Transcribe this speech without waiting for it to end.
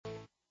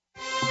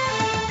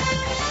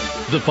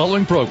The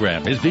following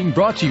program is being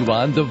brought to you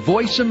on the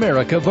Voice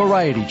America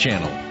Variety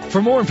Channel.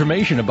 For more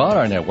information about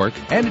our network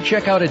and to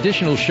check out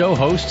additional show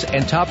hosts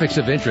and topics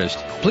of interest,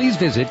 please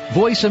visit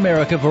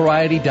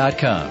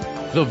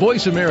VoiceAmericaVariety.com. The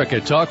Voice America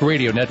Talk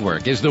Radio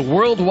Network is the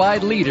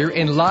worldwide leader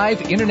in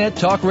live Internet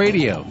talk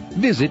radio.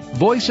 Visit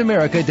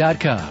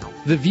VoiceAmerica.com.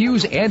 The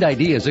views and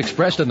ideas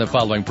expressed on the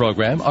following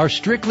program are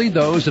strictly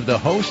those of the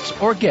hosts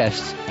or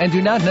guests and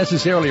do not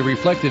necessarily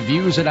reflect the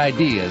views and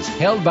ideas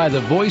held by the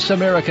Voice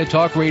America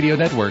Talk Radio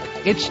Network,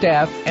 its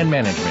staff, and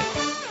management.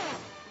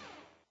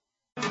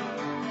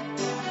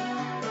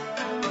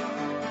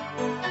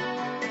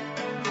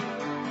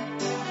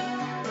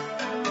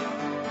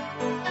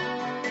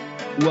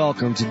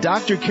 Welcome to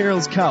Dr.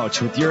 Carol's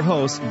Couch with your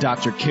host,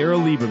 Dr.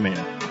 Carol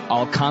Lieberman.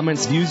 All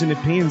comments, views, and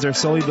opinions are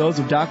solely those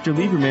of Dr.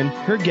 Lieberman,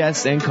 her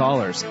guests, and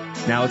callers.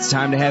 Now it's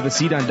time to have a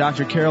seat on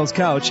Dr. Carol's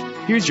Couch.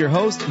 Here's your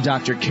host,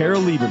 Dr.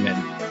 Carol Lieberman.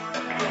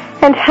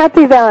 And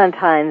happy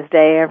Valentine's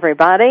Day,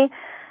 everybody.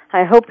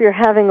 I hope you're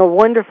having a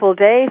wonderful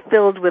day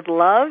filled with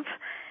love.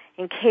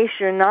 In case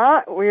you're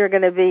not, we're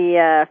going to be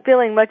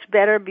feeling much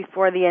better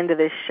before the end of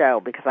this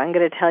show because I'm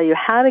going to tell you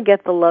how to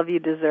get the love you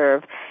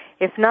deserve.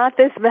 If not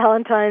this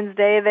Valentine's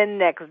Day, then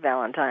next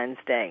Valentine's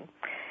Day.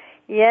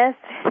 Yes,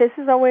 this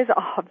is always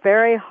a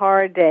very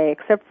hard day,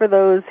 except for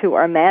those who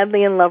are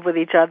madly in love with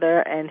each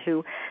other and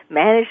who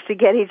manage to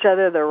get each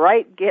other the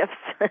right gifts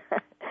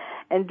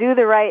and do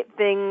the right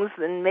things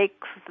and make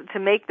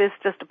this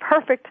just a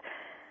perfect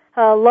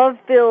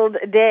love-filled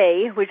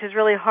day, which is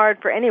really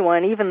hard for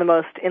anyone, even the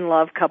most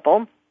in-love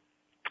couple.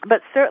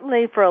 But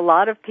certainly for a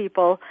lot of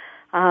people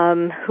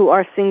who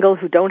are single,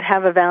 who don't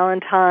have a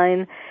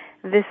Valentine,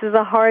 this is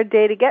a hard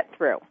day to get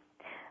through.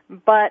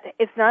 But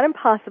it's not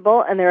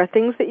impossible, and there are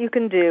things that you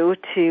can do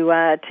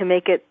to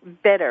make it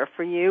better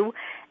for you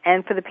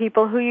and for the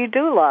people who you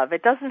do love.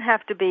 It doesn't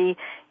have to be,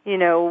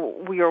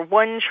 your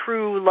one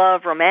true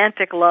love,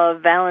 romantic love,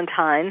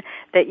 Valentine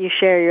that you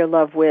share your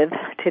love with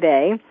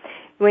today.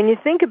 When you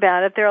think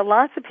about it, there are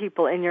lots of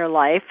people in your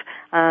life,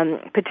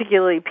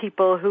 particularly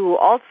people who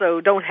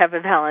also don't have a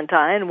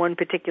Valentine, one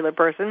particular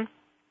person,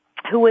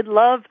 who would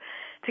love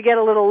to get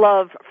a little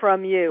love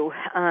from you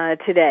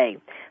today.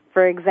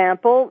 For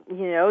example,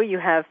 you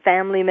have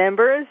family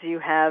members, you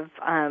have,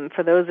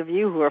 for those of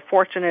you who are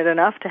fortunate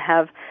enough to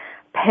have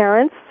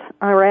parents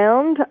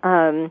around,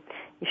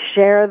 you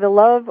share the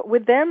love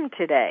with them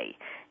today.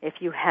 If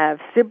you have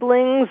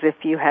siblings,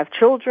 if you have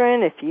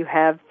children, if you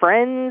have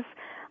friends,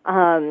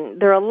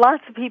 there are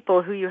lots of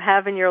people who you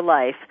have in your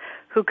life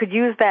who could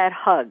use that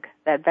hug,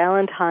 that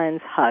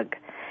Valentine's hug.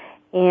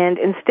 And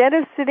instead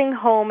of sitting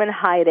home and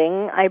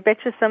hiding, I bet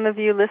you some of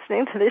you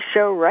listening to this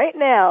show right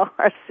now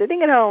are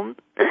sitting at home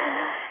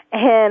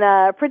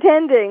and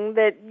pretending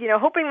that,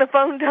 hoping the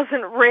phone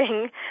doesn't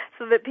ring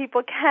so that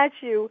people catch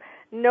you,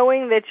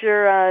 knowing that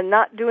you're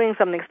not doing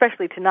something,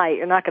 especially tonight.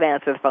 You're not going to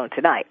answer the phone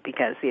tonight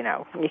because, you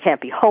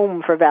can't be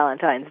home for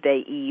Valentine's Day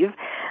Eve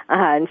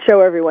and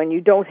show everyone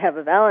you don't have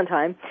a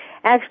Valentine.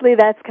 Actually,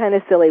 that's kind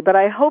of silly, but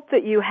I hope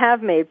that you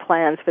have made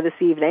plans for this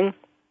evening.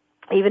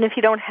 Even if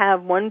you don't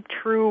have one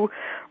true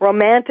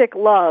romantic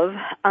love,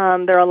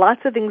 there are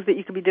lots of things that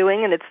you could be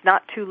doing, and it's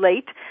not too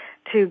late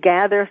to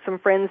gather some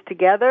friends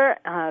together,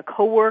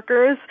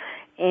 coworkers,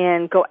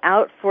 and go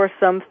out for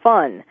some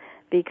fun.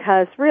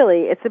 Because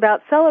really, it's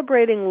about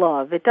celebrating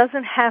love. It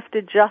doesn't have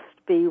to just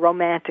be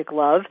romantic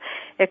love.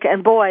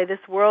 And boy,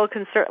 this world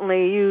can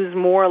certainly use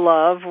more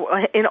love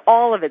in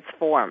all of its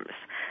forms.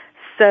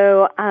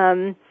 So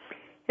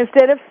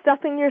instead of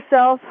stuffing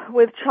yourself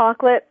with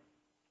chocolate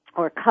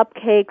or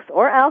cupcakes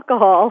or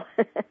alcohol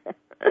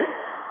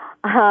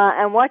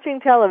and watching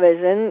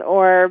television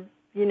or,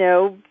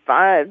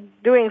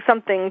 doing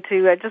something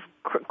to just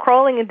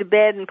crawling into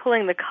bed and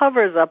pulling the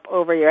covers up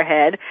over your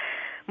head,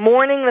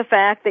 mourning the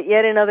fact that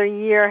yet another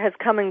year has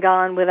come and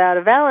gone without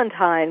a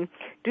Valentine,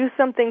 do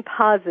something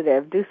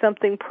positive, do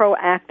something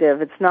proactive.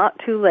 It's not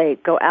too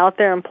late. Go out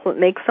there and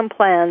make some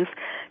plans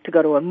to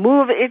go to a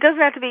movie. It doesn't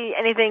have to be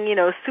anything,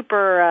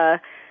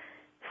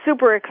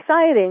 super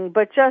exciting,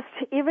 but just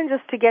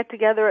to get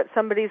together at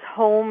somebody's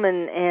home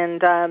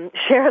and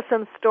share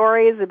some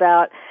stories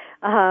about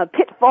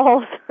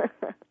pitfalls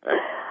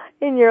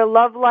in your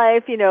love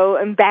life,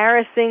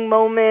 embarrassing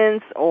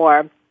moments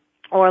or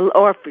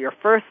for your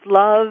first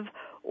love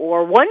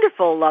or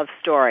wonderful love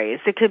stories.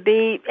 It could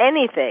be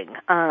anything,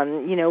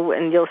 and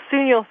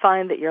you'll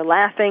find that you're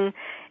laughing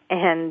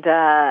and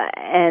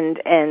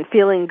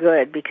feeling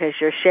good because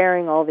you're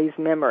sharing all these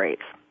memories.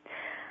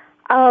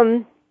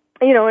 And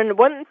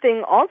one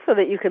thing also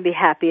that you can be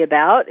happy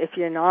about if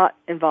you're not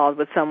involved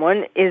with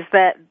someone is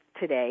that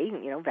today,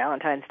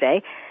 Valentine's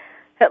Day,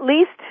 at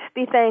least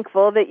be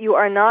thankful that you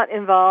are not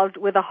involved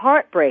with a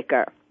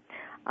heartbreaker.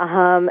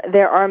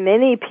 There are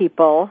many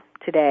people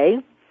today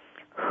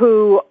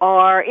who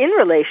are in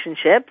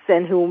relationships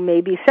and who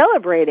may be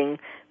celebrating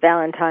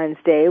Valentine's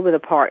Day with a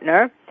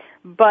partner,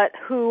 but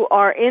who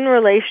are in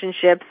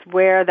relationships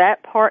where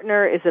that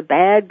partner is a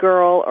bad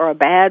girl or a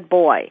bad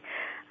boy.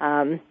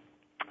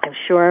 I'm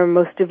sure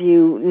most of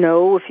you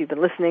know, if you've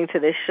been listening to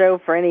this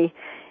show for any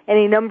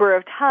any number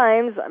of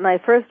times. My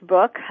first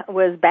book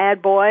was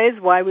Bad Boys,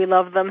 Why We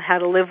Love Them, How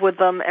to Live with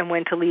Them, and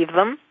When to Leave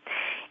Them.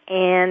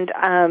 And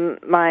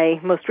my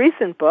most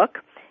recent book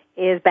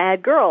is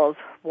Bad Girls,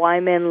 Why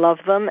Men Love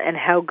Them, and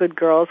How Good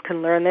Girls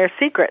Can Learn Their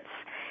Secrets.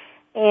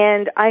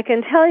 And I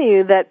can tell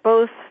you that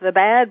both the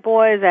bad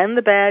boys and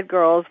the bad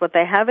girls, what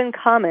they have in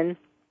common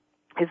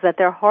is that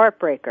they're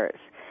heartbreakers.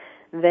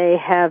 They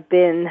have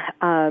been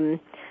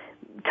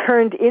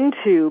turned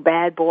into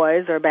bad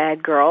boys or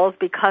bad girls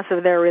because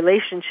of their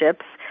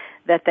relationships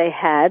that they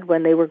had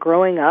when they were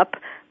growing up,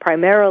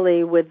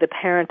 primarily with the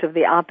parent of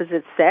the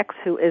opposite sex,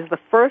 who is the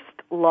first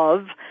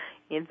love.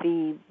 A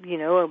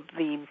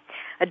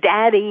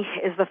daddy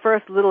is the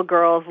first little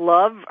girl's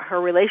love. Her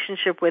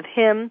relationship with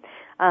him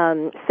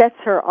sets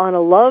her on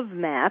a love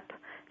map,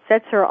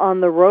 sets her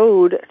on the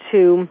road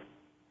to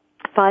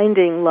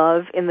finding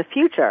love in the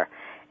future.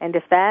 And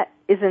if that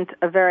isn't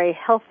a very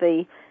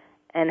healthy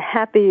and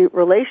happy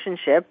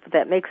relationship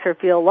that makes her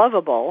feel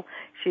lovable,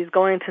 she's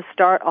going to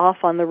start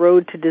off on the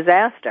road to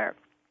disaster.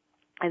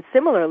 And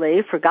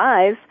similarly, for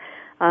guys,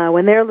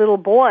 when they're little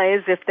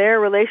boys, if their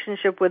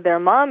relationship with their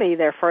mommy,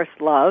 their first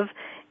love,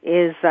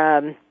 is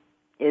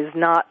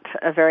not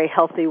a very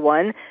healthy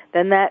one,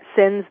 then that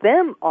sends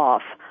them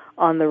off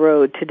on the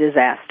road to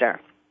disaster.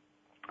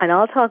 And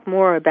I'll talk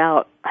more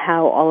about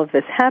how all of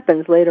this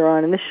happens later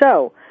on in the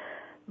show.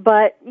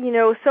 But,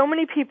 so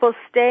many people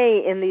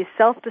stay in these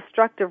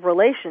self-destructive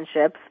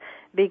relationships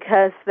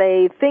because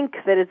they think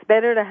that it's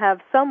better to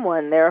have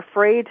someone. They're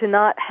afraid to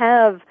not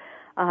have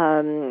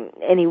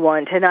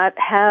anyone, to not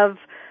have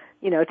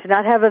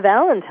a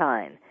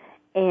Valentine,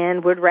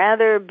 and would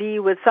rather be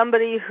with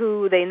somebody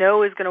who they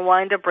know is going to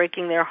wind up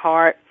breaking their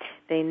heart.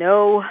 They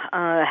know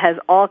has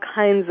all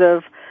kinds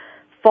of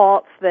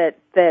faults that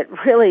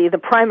really the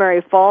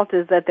primary fault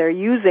is that they're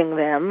using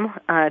them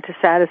to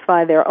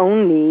satisfy their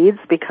own needs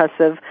because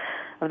of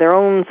their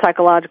own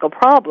psychological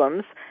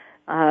problems.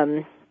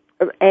 And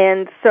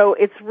so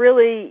it's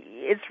really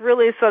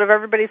sort of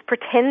everybody's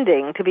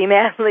pretending to be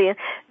madly,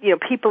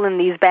 people in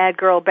these bad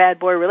girl, bad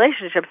boy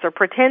relationships are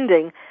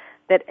pretending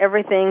that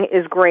everything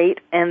is great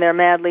and they're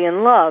madly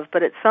in love.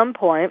 But at some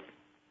point,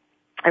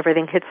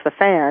 everything hits the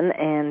fan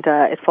and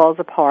it falls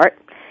apart.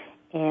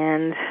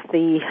 And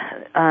the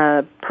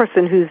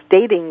person who's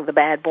dating the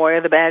bad boy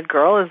or the bad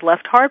girl is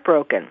left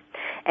heartbroken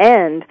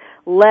and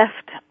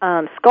left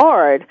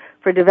scarred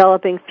for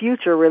developing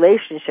future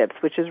relationships,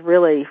 which is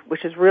really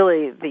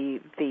the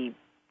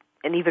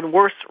an even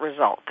worse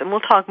result. And we'll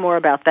talk more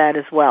about that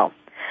as well.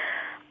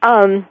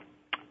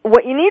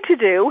 What you need to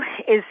do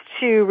is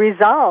to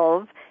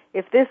resolve,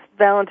 if this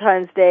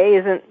Valentine's Day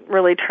isn't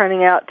really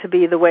turning out to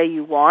be the way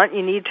you want,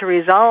 you need to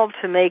resolve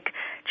to make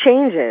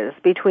changes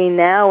between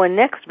now and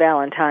next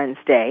Valentine's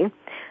Day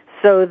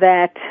so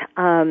that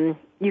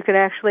you can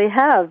actually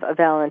have a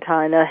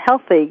Valentine, a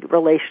healthy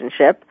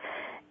relationship,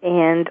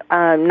 and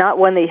not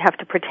one that you have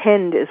to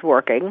pretend is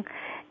working,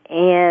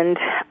 and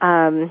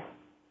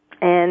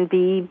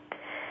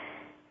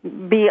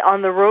be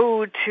on the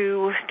road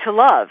to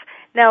love.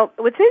 Now,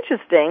 what's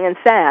interesting and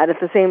sad at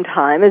the same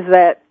time is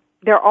that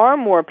there are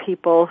more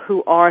people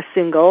who are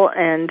single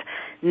and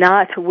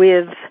not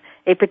with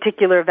a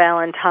particular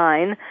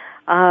Valentine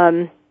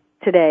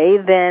today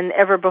than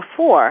ever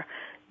before.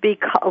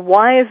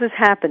 Why is this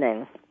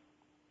happening?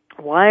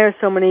 Why are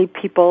so many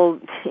people,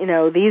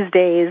 these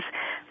days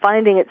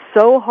finding it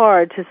so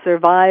hard to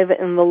survive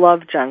in the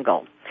love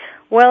jungle?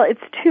 Well,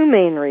 it's two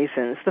main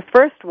reasons. The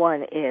first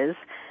one is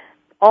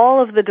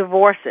all of the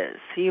divorces.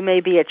 You may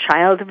be a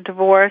child of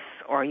divorce,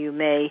 or you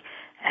may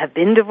have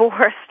been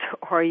divorced,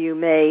 or you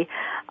may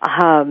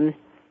have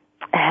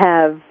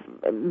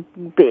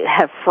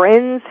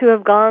friends who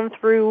have gone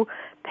through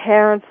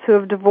parents who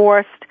have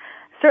divorced.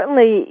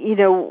 Certainly,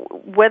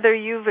 whether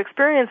you've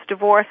experienced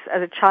divorce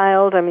as a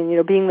child,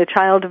 being the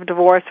child of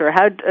divorce or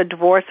had a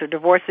divorce or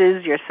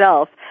divorces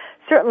yourself,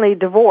 certainly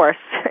divorce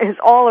is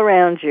all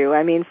around you.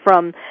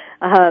 From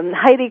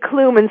Heidi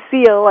Klum and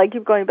Seal, I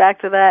keep going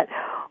back to that,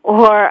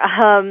 or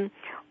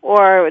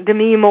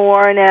Demi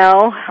Moore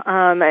now,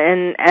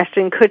 and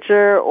Ashton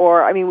Kutcher,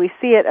 we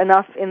see it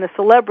enough in the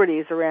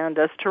celebrities around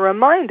us to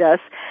remind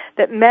us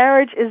that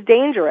marriage is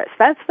dangerous.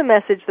 That's the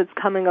message that's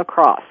coming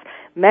across.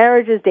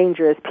 Marriage is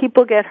dangerous.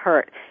 People get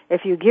hurt.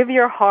 If you give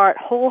your heart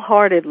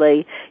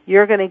wholeheartedly,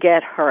 you're going to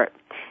get hurt.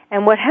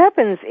 And what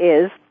happens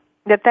is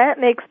that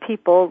makes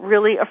people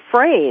really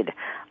afraid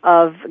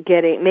of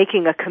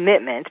making a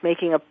commitment,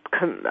 making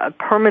a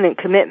permanent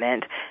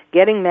commitment,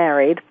 getting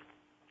married,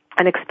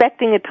 and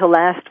expecting it to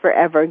last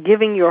forever,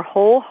 giving your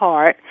whole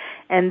heart,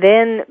 and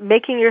then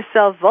making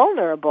yourself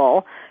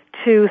vulnerable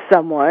to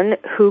someone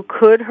who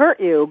could hurt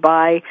you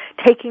by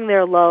taking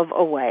their love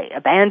away,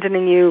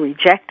 abandoning you,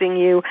 rejecting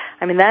you.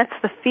 That's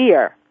the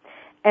fear.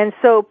 And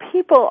so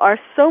people are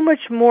so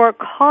much more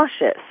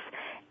cautious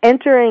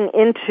entering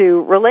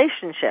into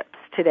relationships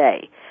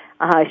today.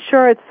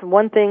 Sure, it's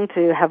one thing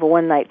to have a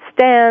one-night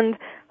stand,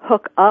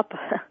 hook up,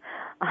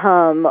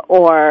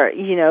 or,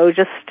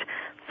 just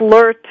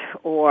flirt,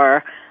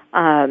 or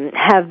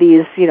have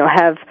these,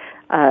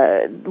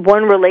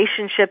 one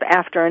relationship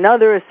after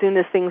another. As soon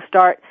as things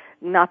start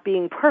not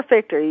being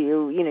perfect, or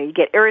you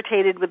get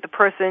irritated with the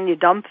person, you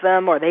dump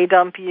them, or they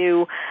dump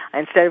you,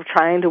 instead of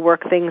trying to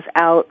work things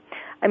out.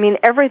 I mean,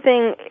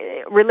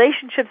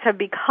 relationships have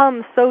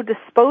become so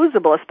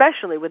disposable,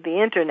 especially with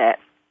the Internet,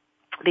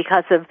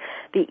 because of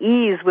the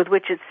ease with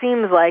which it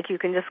seems like you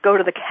can just go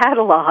to the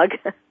catalog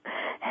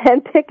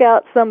and pick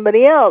out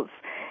somebody else.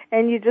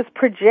 And you just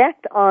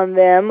project on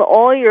them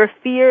all your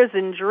fears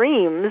and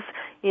dreams,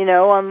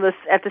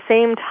 at the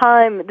same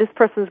time, this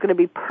person's going to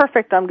be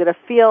perfect. I'm going to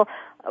feel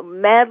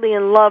madly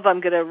in love. I'm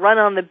going to run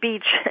on the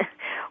beach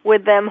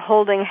with them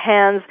holding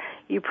hands.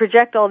 You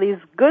project all these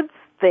good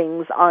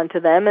things onto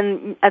them,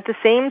 and at the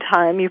same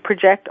time, you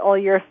project all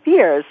your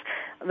fears,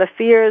 the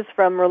fears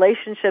from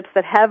relationships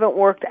that haven't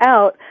worked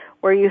out,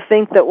 where you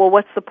think that, well,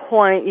 what's the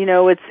point?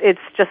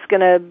 It's just going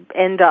to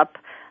end up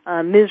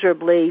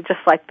miserably, just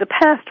like the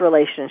past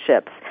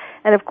relationships.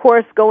 And of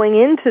course, going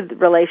into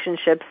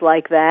relationships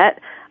like that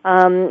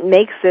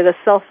makes it a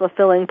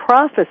self-fulfilling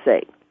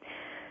prophecy.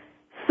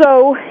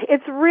 So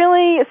it's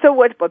really,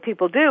 what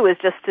people do is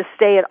just to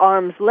stay at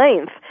arm's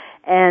length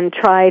and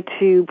try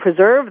to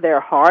preserve their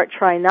heart,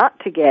 try not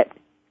to get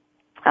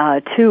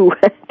too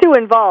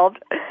involved,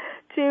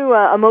 too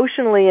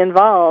emotionally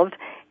involved,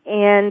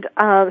 and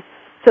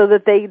so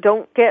that they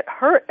don't get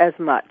hurt as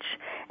much.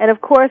 And of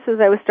course,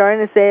 as I was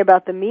starting to say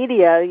about the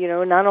media,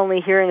 not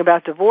only hearing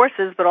about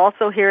divorces, but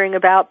also hearing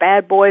about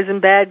bad boys and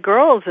bad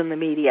girls in the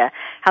media,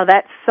 how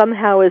that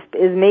somehow is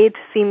made to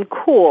seem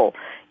cool,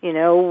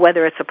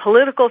 whether it's a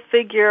political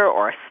figure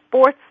or a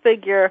sports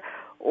figure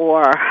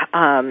or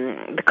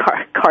the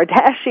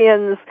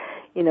Kardashians,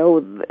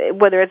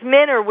 whether it's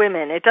men or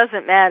women, it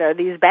doesn't matter.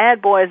 These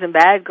bad boys and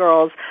bad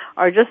girls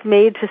are just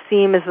made to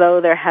seem as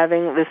though they're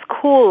having this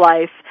cool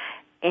life,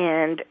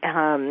 and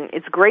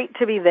it's great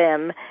to be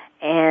them.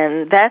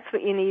 And that's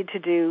what you need to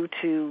do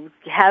to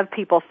have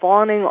people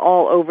fawning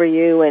all over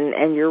you,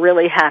 and you're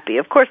really happy.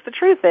 Of course, the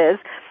truth is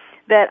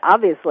that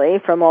obviously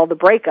from all the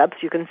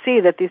breakups, you can see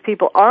that these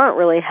people aren't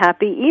really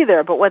happy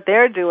either. But what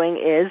they're doing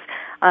is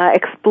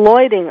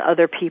exploiting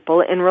other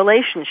people in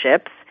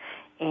relationships.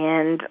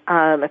 And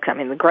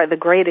the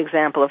great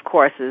example, of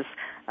course, is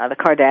the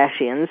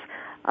Kardashians.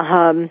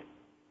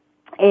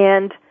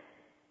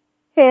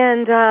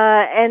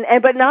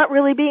 But not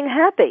really being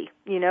happy.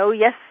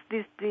 Yes,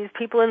 these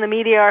people in the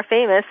media are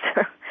famous,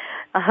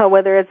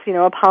 whether it's,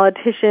 a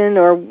politician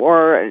or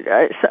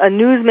a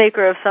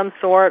newsmaker of some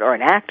sort, or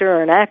an actor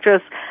or an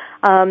actress.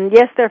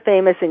 Yes, they're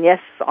famous, and yes,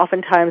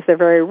 oftentimes they're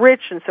very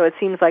rich, and so it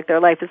seems like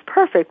their life is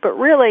perfect, but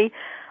really,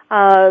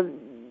 their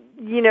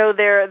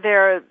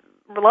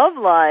love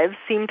lives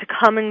seem to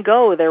come and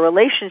go, their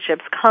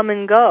relationships come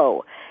and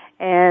go.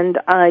 And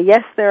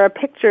yes, there are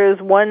pictures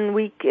one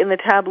week in the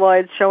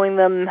tabloids showing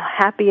them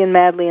happy and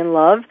madly in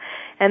love,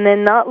 and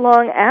then not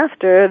long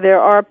after, there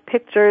are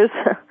pictures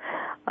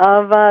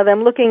of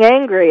them looking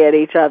angry at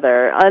each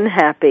other,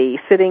 unhappy,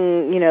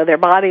 sitting, their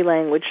body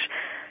language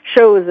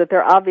shows that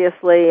they're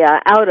obviously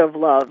out of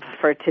love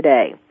for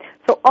today.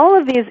 So all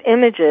of these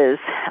images,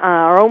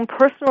 our own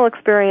personal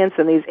experience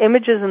and these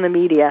images in the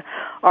media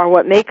are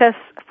what make us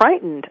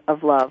frightened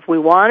of love. We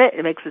want it.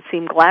 It makes it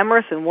seem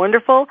glamorous and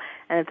wonderful,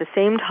 and at the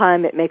same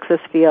time, it makes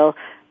us feel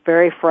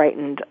very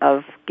frightened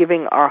of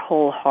giving our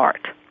whole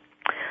heart.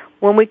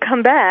 When we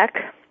come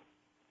back,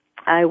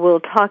 I will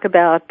talk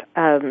about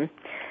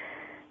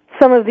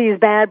some of these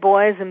bad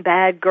boys and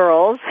bad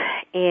girls,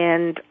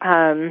 and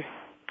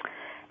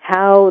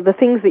how the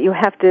things that you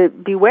have to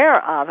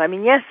beware of. I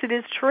mean, yes, it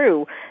is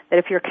true that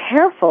if you're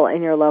careful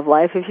in your love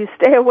life, if you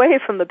stay away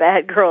from the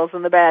bad girls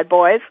and the bad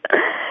boys,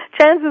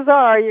 chances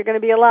are you're going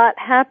to be a lot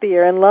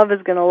happier, and love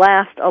is going to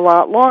last a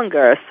lot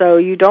longer. So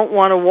you don't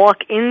want to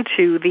walk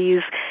into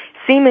these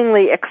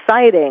seemingly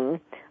exciting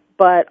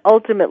but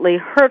ultimately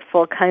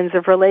hurtful kinds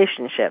of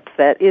relationships.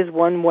 That is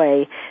one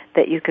way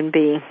that you can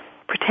be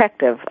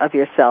protective of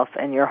yourself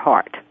and your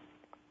heart.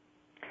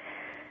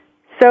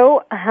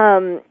 So,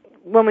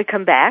 when we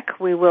come back,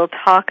 we will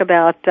talk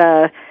about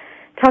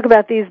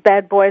these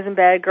bad boys and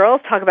bad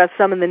girls, talk about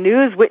some in the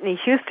news. Whitney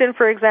Houston,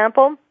 for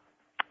example,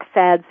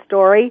 sad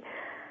story,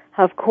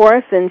 of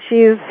course, and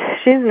she's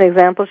an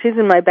example. She's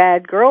in my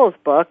Bad Girls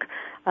book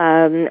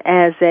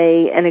as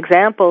an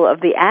example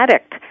of the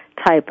addict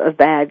type of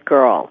bad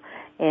girl.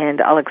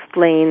 And I'll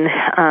explain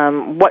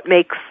what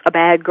makes a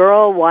bad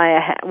girl,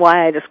 why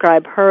I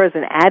describe her as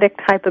an addict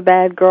type of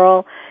bad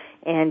girl.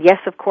 And yes,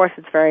 of course,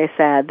 it's very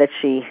sad that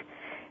she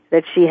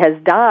has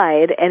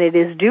died, and it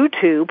is due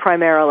to,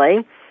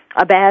 primarily,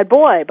 a bad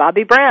boy,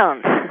 Bobby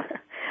Brown.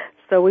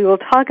 So we will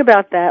talk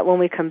about that when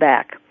we come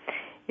back.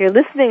 You're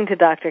listening to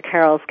Dr.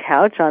 Carol's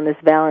Couch on this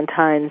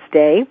Valentine's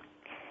Day,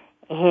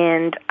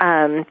 and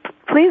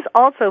please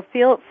also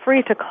feel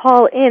free to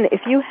call in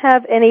if you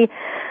have any,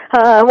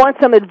 want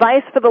some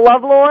advice for the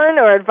lovelorn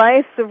or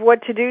advice of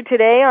what to do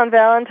today on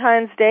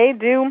Valentine's Day.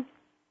 Do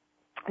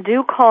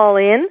call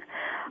in.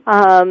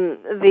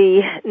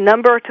 The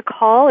number to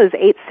call is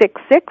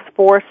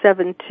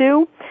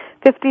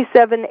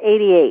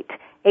 866-472-5788.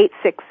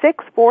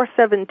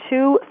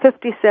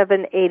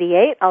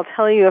 866-472-5788. I'll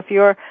tell you if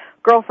your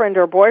girlfriend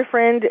or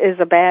boyfriend is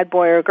a bad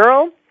boy or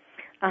girl,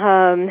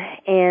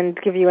 and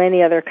give you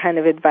any other kind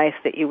of advice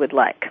that you would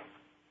like.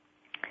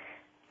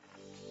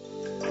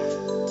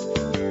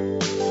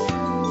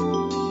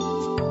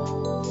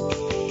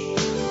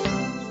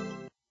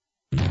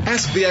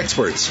 Ask the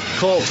experts.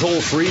 Call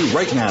toll-free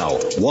right now,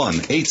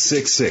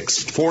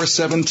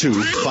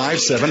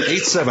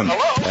 1-866-472-5787.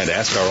 And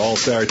ask our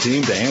All-Star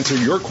team to answer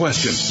your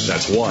question.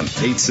 That's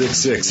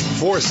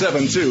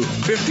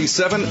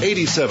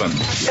 1-866-472-5787.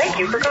 Thank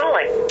you for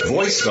calling.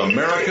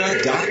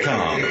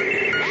 VoiceAmerica.com.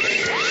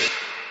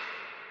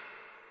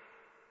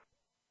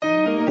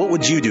 What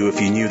would you do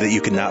if you knew that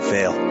you could not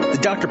fail? The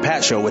Dr.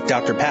 Pat Show with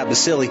Dr. Pat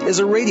Baccili is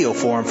a radio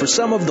forum for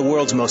some of the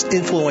world's most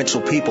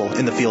influential people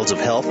in the fields of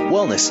health,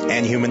 wellness,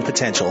 and human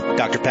potential.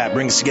 Dr. Pat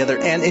brings together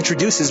and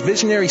introduces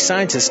visionary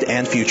scientists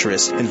and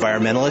futurists,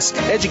 environmentalists,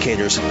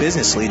 educators,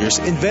 business leaders,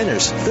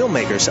 inventors,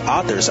 filmmakers,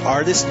 authors,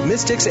 artists,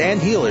 mystics, and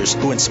healers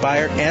who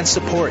inspire and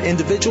support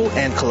individual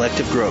and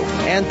collective growth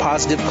and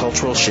positive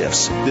cultural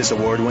shifts. This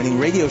award-winning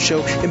radio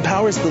show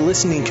empowers the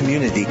listening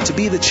community to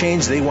be the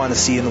change they want to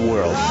see in the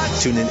world.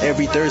 Tune in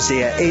every Thursday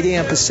at 8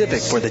 a.m.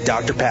 Pacific for the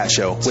Dr. Pat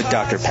Show with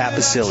Dr. Pat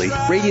Baccili,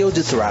 radio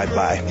to thrive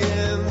by.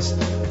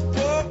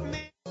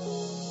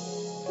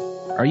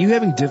 Are you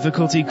having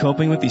difficulty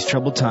coping with these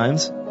troubled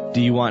times?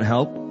 Do you want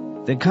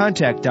help? Then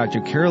contact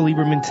Dr. Carol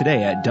Lieberman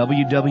today at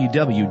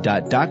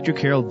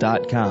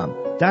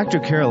www.drcarol.com. Dr.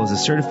 Carol is a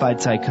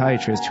certified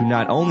psychiatrist who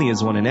not only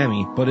has won an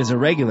Emmy, but is a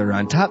regular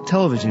on top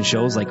television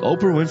shows like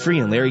Oprah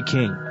Winfrey and Larry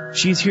King.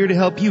 She's here to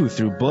help you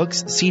through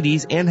books,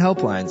 CDs, and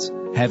helplines.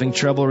 Having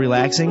trouble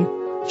relaxing?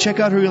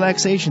 Check out her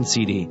relaxation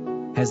CD.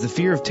 Has the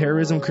fear of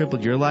terrorism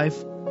crippled your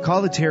life?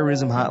 Call the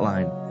terrorism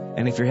hotline.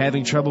 And if you're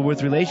having trouble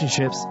with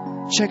relationships,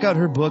 check out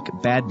her book,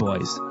 Bad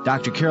Boys.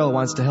 Dr. Carol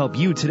wants to help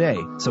you today,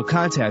 so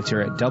contact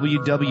her at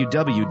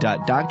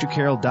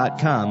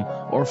www.drcarol.com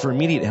or for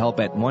immediate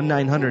help at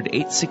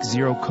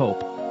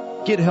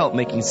 1-900-860-COPE. Get help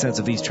making sense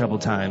of these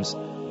troubled times.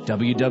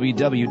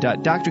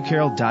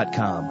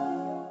 www.drcarol.com.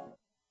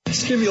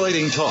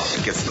 Stimulating talk.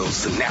 Gets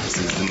those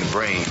synapses in the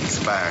brain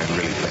firing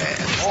really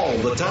fast. All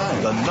the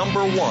time. The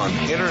number one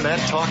Internet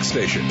talk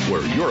station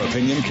where your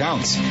opinion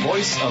counts.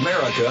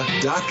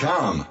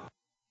 VoiceAmerica.com.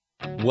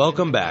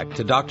 Welcome back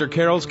to Dr.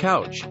 Carol's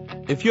Couch.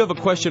 If you have a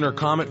question or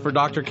comment for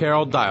Dr.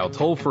 Carol, dial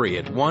toll-free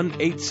at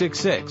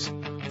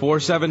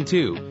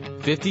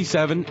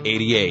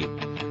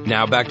 1-866-472-5788.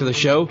 Now back to the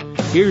show.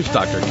 Here's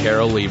Dr.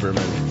 Carol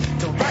Lieberman.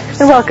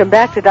 And welcome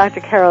back to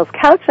Dr. Carol's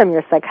Couch. I'm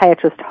your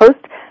psychiatrist host,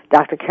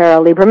 Dr.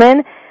 Carol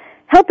Lieberman,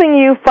 helping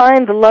you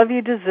find the love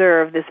you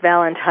deserve this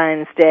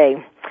Valentine's Day.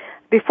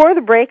 Before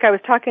the break, I was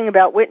talking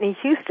about Whitney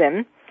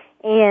Houston,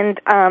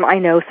 and I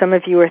know some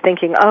of you are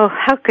thinking, oh,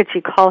 how could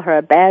she call her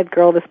a bad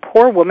girl? This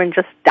poor woman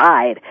just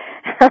died.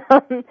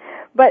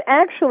 But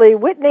actually,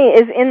 Whitney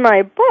is in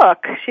my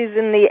book. She's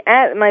in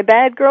my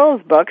Bad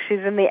Girls book. She's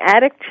in the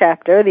addict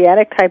chapter, the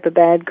addict type of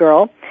bad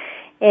girl.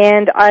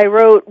 And I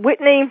wrote,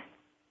 Whitney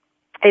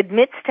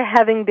admits to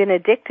having been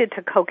addicted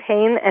to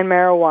cocaine and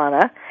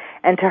marijuana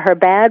and to her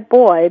bad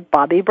boy,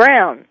 Bobby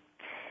Brown.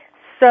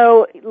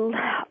 So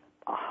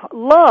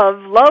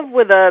love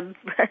with a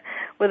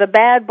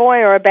bad boy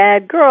or a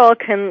bad girl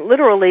can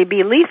literally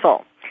be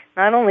lethal.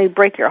 Not only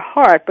break your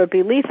heart, but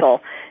be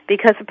lethal.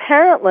 Because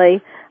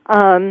apparently,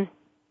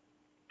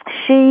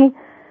 she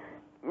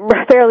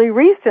fairly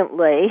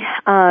recently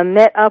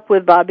met up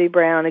with Bobby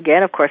Brown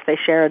again. Of course, they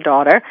share a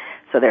daughter,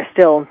 so they're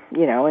still,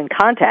 in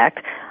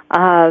contact.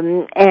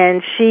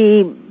 And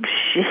he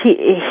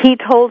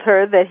told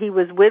her that he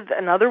was with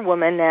another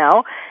woman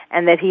now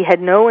and that he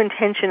had no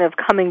intention of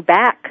coming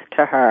back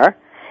to her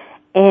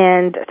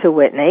and to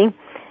Whitney.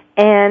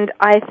 And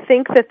I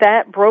think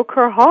that broke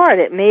her heart.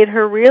 It made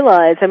her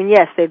realize,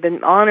 yes, they've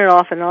been on and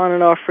off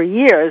for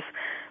years,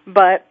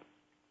 but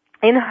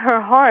in her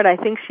heart, I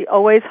think she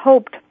always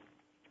hoped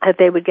that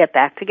they would get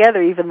back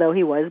together, even though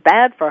he was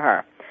bad for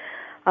her.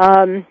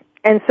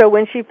 And so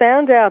when she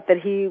found out that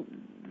he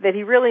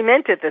really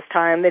meant it this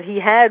time, that he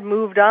had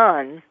moved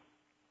on,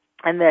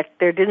 and that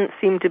there didn't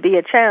seem to be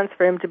a chance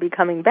for him to be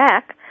coming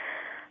back,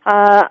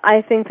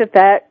 I think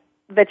that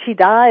she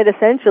died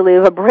essentially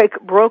of a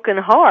broken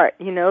heart.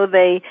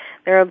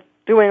 They're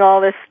doing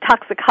all this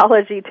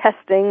toxicology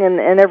testing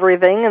and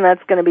everything, and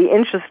that's going to be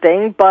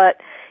interesting,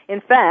 but in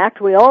fact,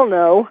 we all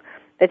know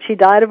that she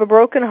died of a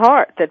broken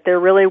heart, that there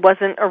really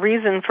wasn't a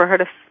reason for her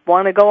to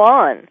want to go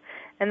on.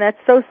 And that's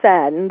so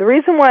sad. And the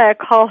reason why I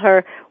call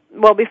her,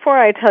 well, before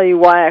I tell you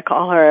why I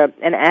call her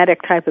an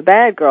addict type of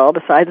bad girl,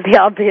 besides the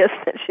obvious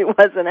that she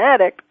was an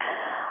addict,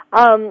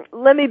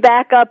 let me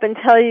back up and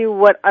tell you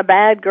what a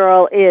bad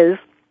girl is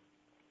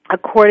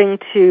according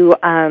to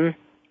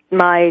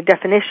my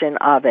definition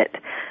of it.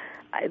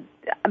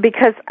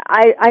 Because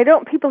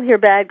people hear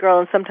bad girl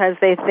and sometimes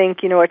they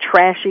think, a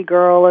trashy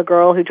girl, a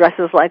girl who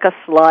dresses like a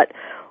slut,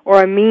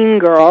 or a mean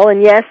girl,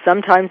 and yes,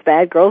 sometimes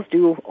bad girls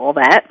do all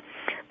that.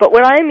 But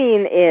what I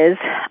mean is,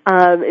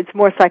 it's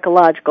more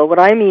psychological. What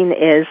I mean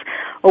is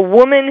a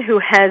woman who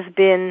has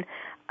been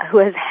who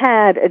has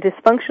had a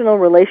dysfunctional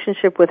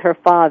relationship with her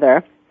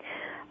father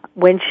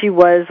when she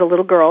was a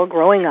little girl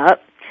growing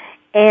up,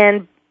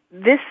 and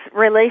this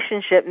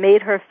relationship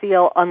made her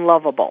feel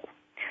unlovable.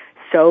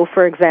 So,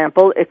 for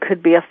example, it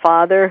could be a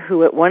father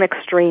who at one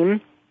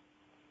extreme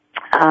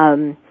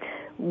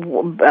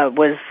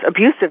was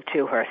abusive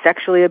to her,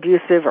 sexually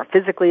abusive or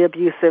physically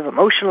abusive,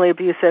 emotionally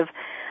abusive.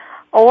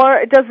 Or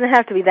it doesn't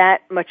have to be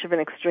that much of an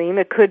extreme.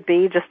 It could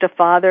be just a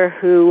father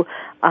who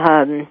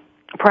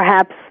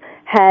perhaps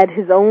had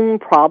his own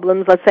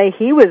problems. Let's say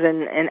he was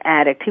an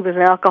addict, he was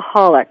an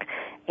alcoholic,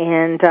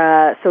 and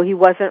so he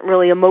wasn't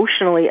really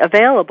emotionally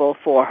available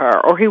for her.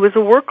 Or he was a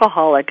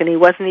workaholic and he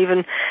wasn't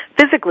even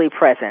physically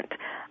present.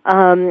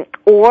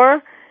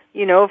 Or,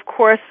 you know, of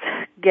course,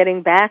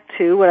 getting back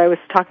to what I was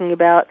talking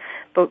about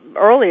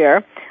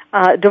earlier,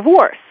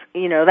 divorce.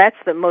 You know, that's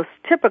the most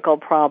typical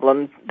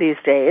problem these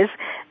days,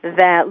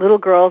 that little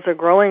girls are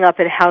growing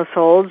up in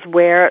households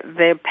where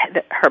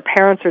her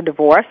parents are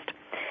divorced,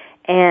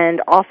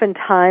 and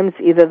oftentimes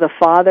either the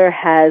father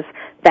has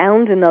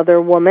found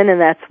another woman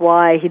and that's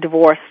why he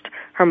divorced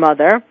her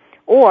mother,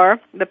 or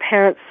the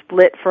parents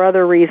split for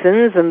other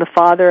reasons and the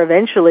father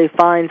eventually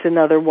finds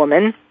another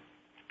woman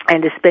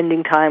and is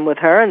spending time with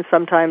her, and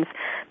sometimes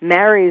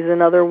marries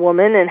another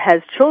woman and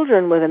has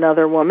children with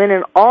another woman,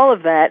 and all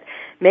of that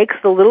makes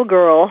the little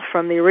girl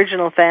from the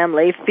original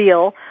family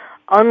feel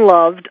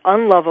unloved,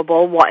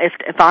 unlovable.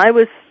 If I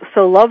was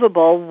so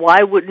lovable,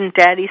 why wouldn't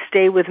Daddy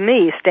stay with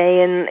me,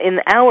 stay in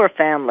our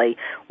family?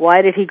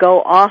 Why did he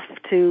go off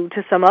to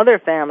some other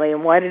family,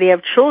 and why did he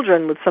have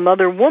children with some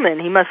other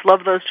woman? He must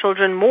love those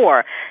children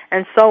more,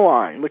 and so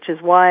on, which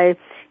is why,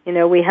 you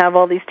know, we have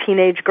all these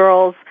teenage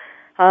girls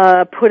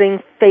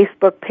putting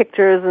Facebook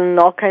pictures and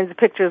all kinds of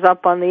pictures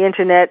up on the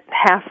internet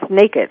half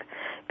naked,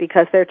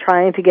 because they're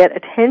trying to get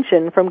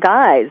attention from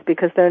guys,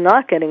 because they're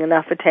not getting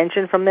enough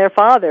attention from their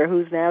father,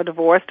 who's now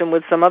divorced and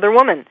with some other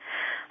woman.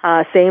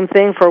 Same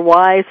thing for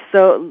why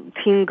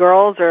teen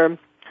girls are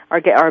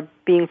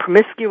being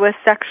promiscuous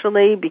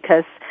sexually,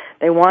 because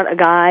they want a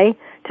guy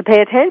to pay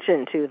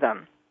attention to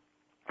them,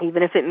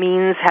 even if it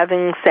means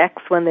having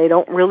sex when they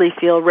don't really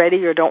feel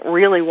ready or don't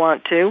really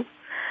want to.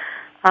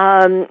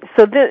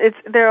 So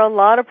there are a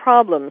lot of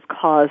problems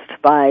caused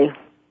by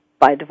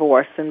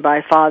divorce and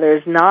by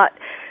fathers not.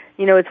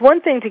 You know, it's one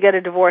thing to get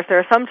a divorce. There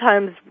are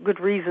sometimes good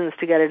reasons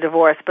to get a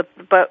divorce,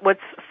 but what's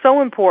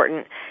so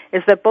important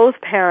is that both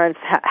parents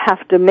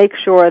have to make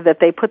sure that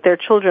they put their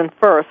children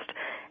first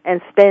and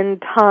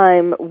spend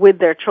time with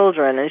their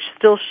children and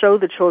still show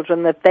the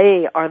children that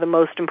they are the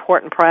most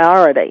important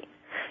priority.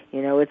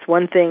 You know, it's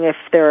one thing if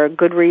there are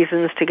good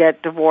reasons to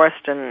get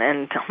divorced,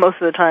 and most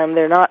of the time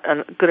they're not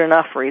good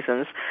enough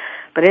reasons.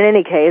 But in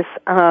any case,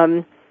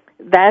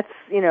 that's,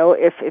 you know,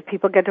 if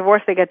people get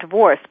divorced, they get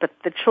divorced. But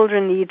the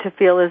children need to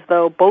feel as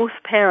though both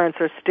parents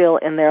are still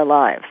in their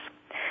lives.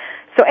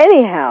 So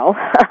anyhow,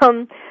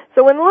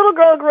 so when the little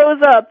girl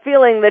grows up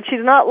feeling that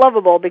she's not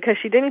lovable because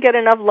she didn't get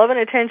enough love and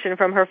attention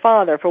from her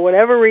father for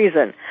whatever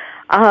reason,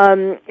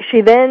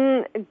 she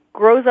then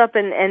grows up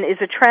and is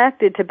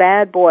attracted to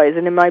bad boys.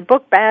 And in my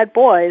book, Bad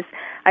Boys,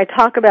 I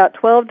talk about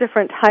 12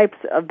 different types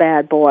of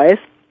bad boys.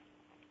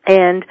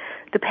 And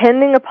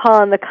depending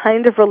upon the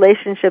kind of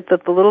relationship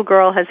that the little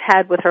girl has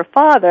had with her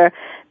father,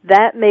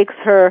 that makes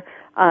her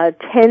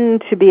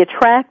tend to be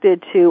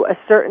attracted to a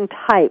certain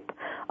type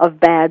of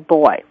bad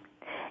boy.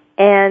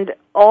 And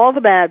all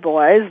the bad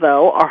boys,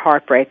 though, are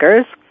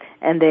heartbreakers,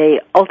 and they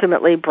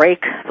ultimately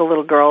break the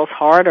little girl's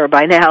heart, or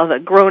by now the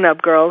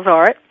grown-up girl's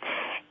heart.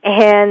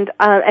 And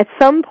at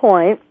some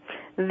point,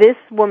 this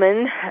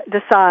woman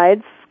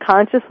decides,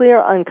 consciously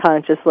or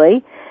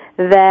unconsciously,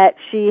 that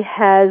she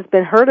has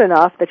been hurt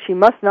enough that she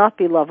must not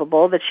be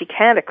lovable, that she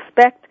can't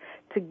expect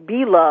to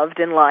be loved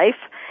in life,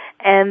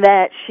 and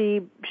that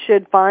she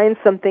should find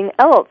something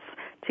else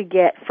to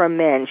get from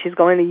men. She's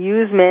going to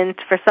use men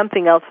for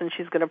something else, and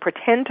she's going to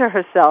pretend to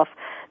herself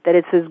that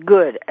it's as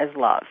good as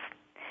love.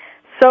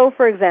 So,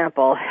 for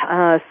example,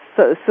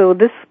 so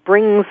this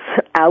brings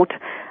out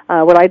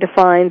what I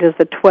defined as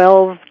the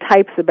 12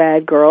 types of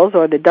bad girls,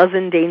 or the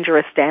dozen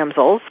dangerous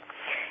damsels,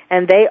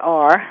 and they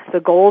are the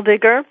gold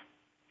digger,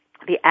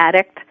 the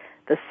addict,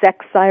 the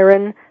sex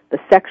siren, the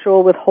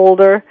sexual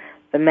withholder,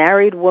 the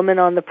married woman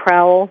on the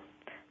prowl,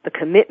 the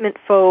commitment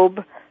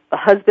phobe, the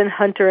husband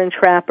hunter and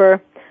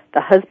trapper,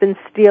 the husband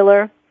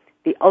stealer,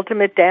 the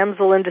ultimate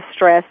damsel in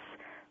distress,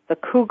 the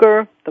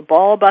cougar, the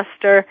ball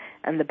buster,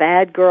 and the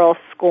bad girl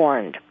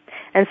scorned.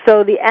 And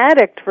so the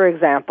addict, for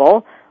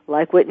example,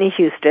 like Whitney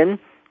Houston,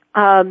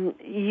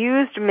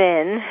 use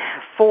men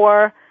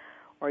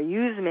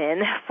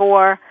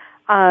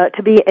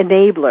to be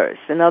enablers.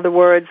 In other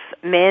words,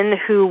 men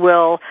who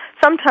will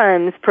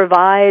sometimes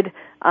provide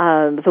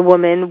the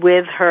woman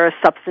with her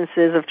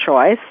substances of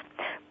choice,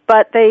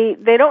 but they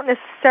don't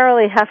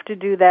necessarily have to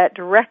do that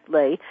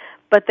directly,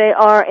 but they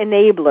are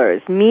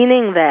enablers,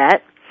 meaning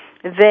that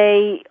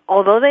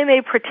although they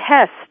may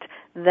protest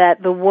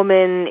that the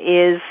woman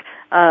is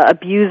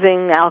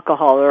abusing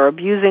alcohol or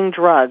abusing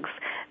drugs,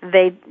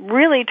 they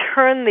really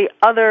turn the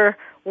other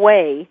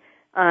way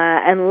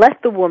and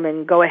let the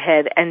woman go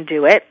ahead and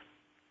do it,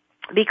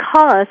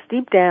 because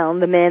deep down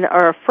the men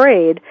are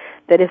afraid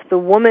that if the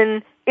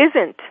woman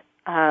isn't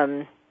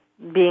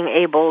being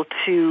able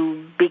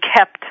to be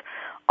kept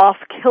off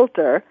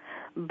kilter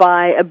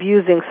by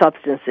abusing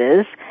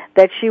substances,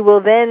 that she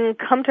will then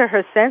come to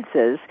her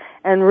senses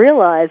and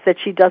realize that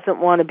she doesn't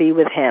want to be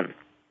with him,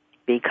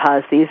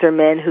 because these are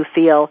men who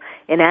feel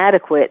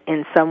inadequate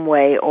in some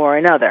way or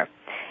another.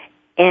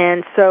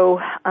 And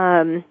so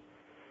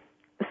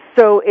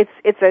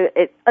it's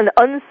an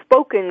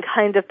unspoken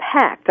kind of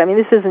pact. I mean,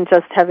 this isn't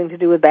just having to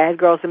do with bad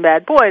girls and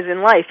bad boys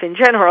in life in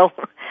general.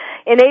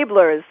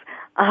 Enablers.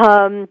 That's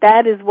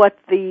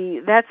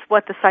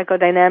what the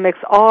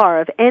psychodynamics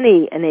are of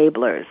any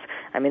enablers.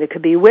 I mean, it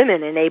could be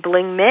women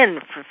enabling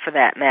men for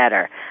that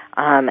matter.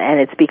 And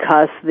it's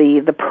because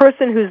the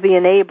person who's the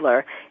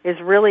enabler is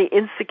really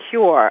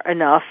insecure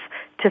enough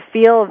to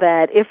feel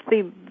that if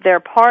their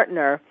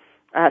partner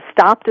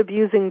stopped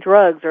abusing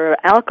drugs or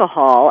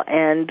alcohol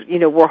and,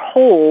 were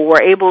whole,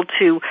 were able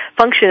to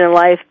function in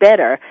life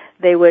better,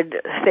 they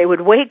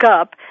would wake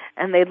up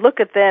and they'd look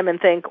at them and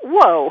think,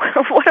 whoa,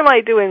 what am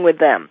I doing with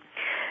them?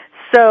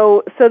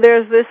 So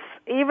there's this,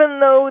 even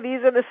though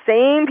these are the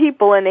same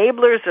people,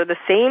 enablers are the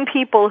same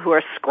people who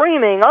are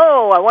screaming,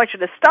 oh, I want you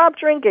to stop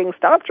drinking,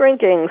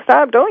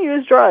 don't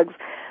use drugs.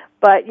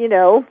 But,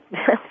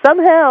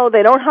 somehow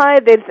they don't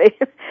hide, they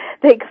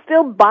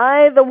still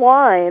buy the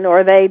wine,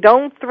 or they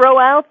don't throw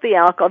out the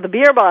alcohol, the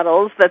beer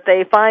bottles that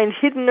they find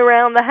hidden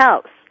around the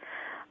house.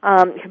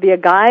 It could be a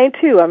guy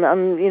too.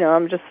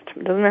 I'm just,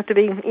 it doesn't have to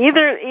be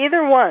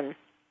either one.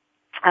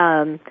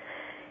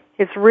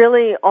 It's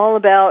really all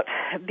about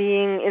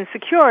being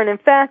insecure, and in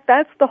fact,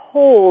 that's the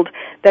hold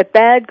that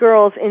bad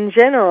girls in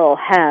general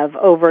have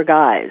over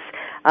guys.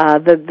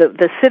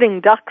 The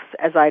sitting ducks,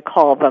 as I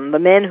call them, the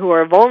men who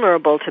are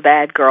vulnerable to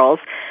bad girls,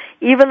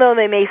 even though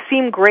they may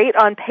seem great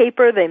on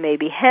paper, they may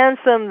be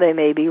handsome, they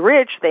may be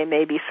rich, they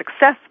may be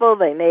successful,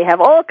 they may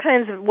have all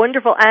kinds of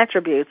wonderful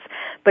attributes,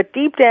 but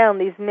deep down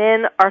these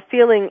men are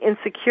feeling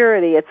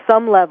insecurity at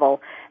some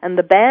level, and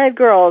the bad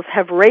girls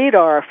have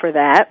radar for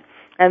that,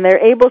 and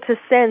they're able to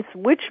sense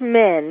which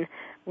men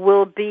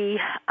will be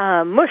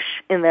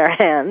mush in their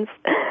hands,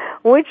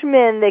 which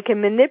men they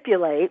can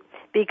manipulate,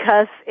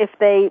 because if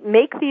they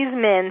make these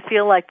men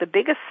feel like the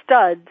biggest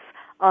studs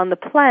on the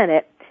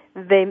planet,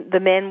 the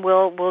men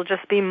will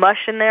just be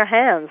mush in their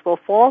hands, will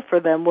fall for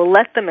them, will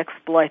let them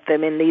exploit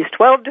them in these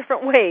 12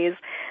 different ways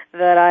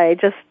that I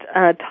just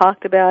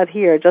talked about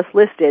here, just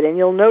listed. And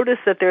you'll notice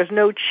that there's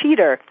no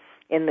cheater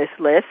in this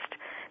list,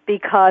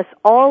 because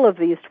all of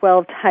these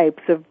 12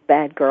 types of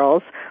bad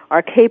girls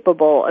are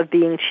capable of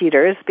being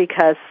cheaters,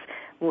 because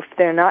if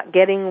they're not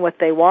getting what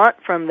they want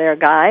from their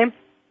guy,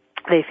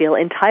 they feel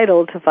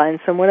entitled to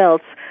find someone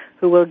else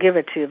who will give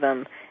it to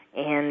them,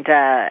 and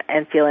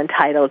feel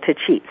entitled to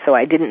cheat. So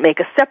I didn't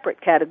make a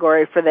separate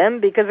category for them,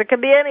 because it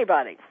could be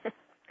anybody.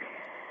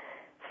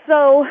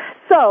 So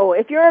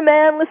if you're a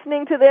man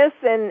listening to this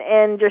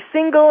and you're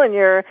single and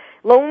you're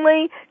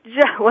lonely,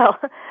 well,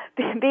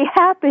 be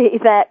happy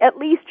that at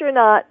least you're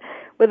not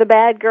with a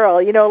bad girl.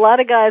 A lot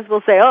of guys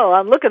will say, oh,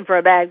 I'm looking for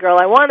a bad girl,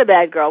 I want a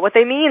bad girl. What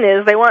they mean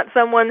is they want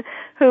someone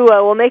who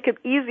will make it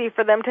easy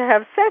for them to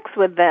have sex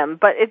with them,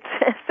 but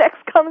sex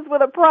comes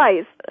with a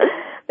price.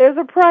 There's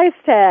a price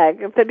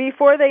tag.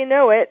 Before they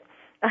know it,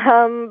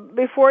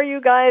 before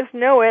you guys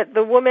know it,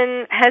 the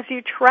woman has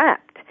you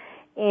trapped.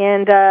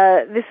 And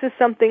this is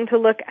something to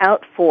look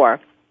out for,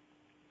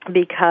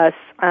 because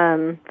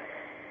the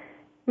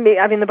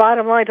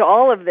bottom line to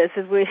all of this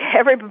is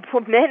every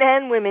men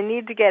and women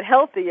need to get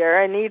healthier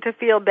and need to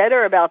feel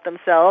better about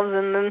themselves,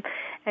 and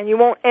you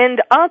won't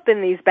end up in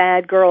these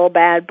bad girl,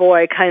 bad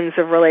boy kinds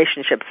of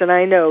relationships. And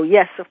I know,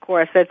 yes, of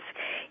course, that's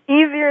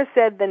easier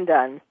said than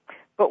done.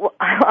 But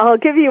I'll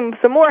give you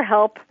some more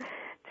help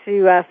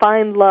to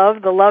find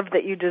love, the love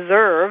that you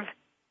deserve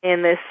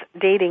in this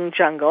dating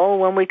jungle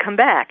when we come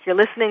back. You're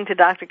listening to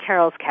Dr.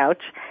 Carol's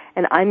Couch,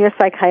 and I'm your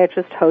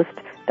psychiatrist host,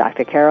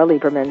 Dr. Carol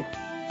Lieberman.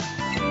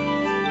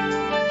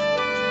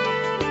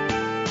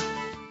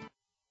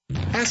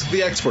 Ask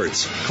the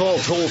experts. Call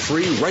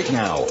toll-free right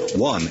now,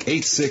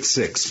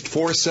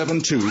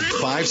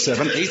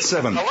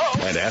 1-866-472-5787.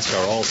 And ask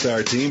our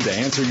All-Star team to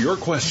answer your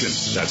question.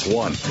 That's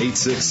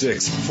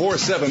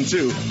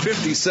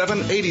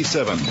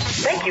 1-866-472-5787.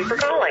 Thank you for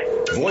calling.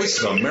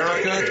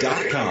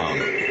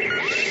 VoiceAmerica.com.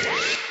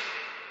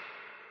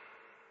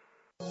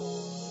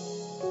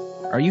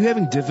 Are you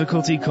having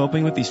difficulty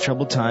coping with these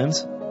troubled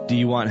times? Do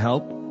you want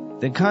help?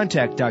 Then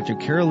contact Dr.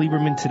 Carol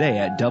Lieberman today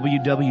at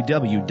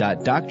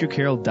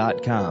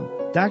www.drcarol.com.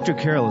 Dr.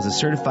 Carol is a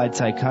certified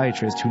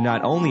psychiatrist who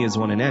not only has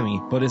won an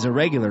Emmy, but is a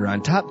regular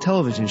on top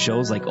television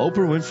shows like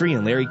Oprah Winfrey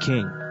and Larry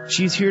King.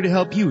 She's here to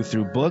help you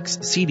through books,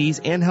 CDs,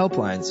 and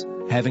helplines.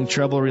 Having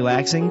trouble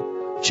relaxing?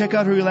 Check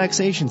out her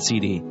relaxation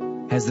CD.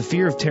 Has the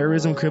fear of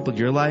terrorism crippled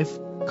your life?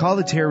 Call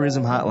the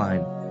terrorism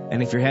hotline.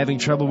 And if you're having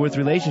trouble with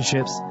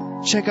relationships,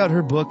 check out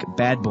her book,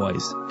 Bad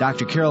Boys.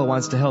 Dr. Carol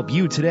wants to help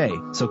you today,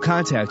 so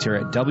contact her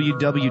at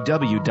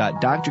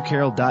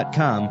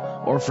www.drcarol.com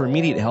or for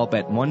immediate help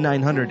at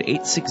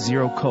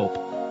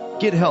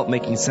 1-900-860-COPE. Get help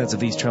making sense of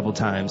these troubled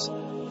times.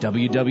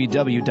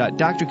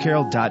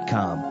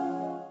 www.drcarol.com.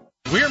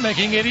 We're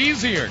making it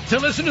easier to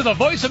listen to the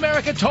Voice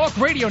America Talk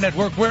Radio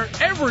Network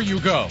wherever you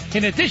go.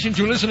 In addition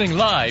to listening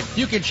live,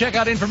 you can check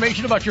out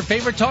information about your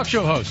favorite talk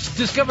show hosts,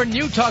 discover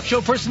new talk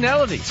show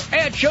personalities,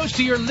 add shows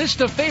to your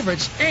list of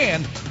favorites,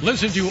 and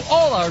listen to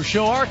all our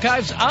show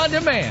archives on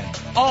demand.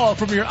 All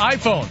from your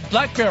iPhone,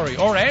 BlackBerry,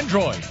 or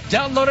Android.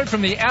 Download it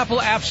from the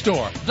Apple App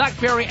Store,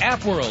 BlackBerry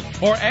App World,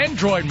 or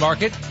Android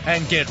Market,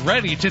 and get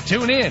ready to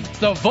tune in.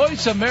 The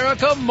Voice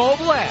America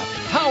mobile app,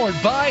 powered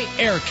by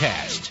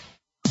Aircast.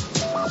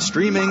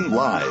 Streaming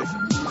live,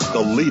 the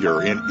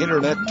leader in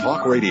Internet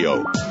talk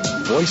radio,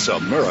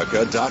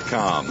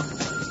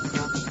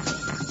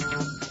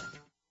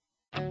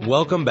 voiceamerica.com.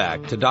 Welcome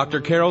back to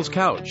Dr. Carol's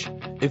Couch.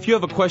 If you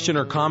have a question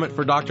or comment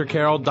for Dr.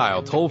 Carol,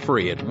 dial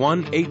toll-free at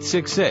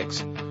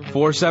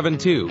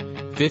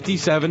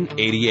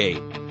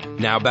 1-866-472-5788.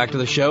 Now back to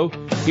the show.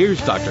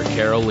 Here's Dr.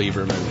 Carol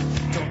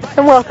Lieberman.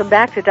 And welcome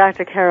back to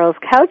Dr. Carol's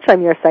Couch.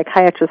 I'm your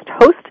psychiatrist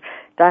host,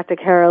 Dr.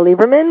 Carol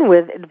Lieberman,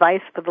 with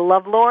advice for the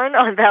lovelorn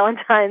on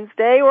Valentine's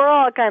Day. We're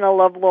all kind of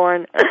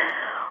lovelorn,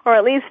 or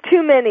at least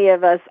too many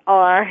of us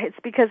are. It's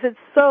because it's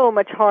so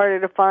much harder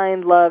to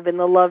find love in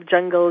the love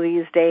jungle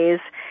these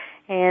days,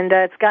 and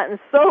it's gotten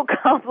so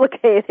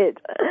complicated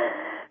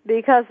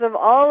because of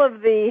all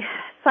of the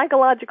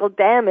psychological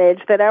damage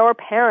that our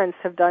parents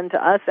have done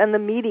to us and the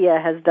media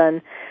has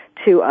done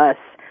to us,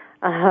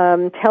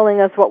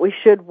 telling us what we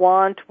should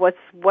want, what's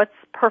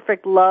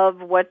perfect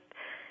love, what's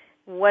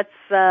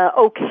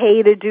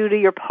okay to do to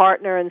your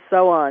partner, and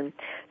so on.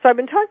 So I've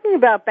been talking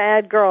about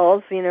bad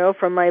girls,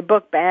 from my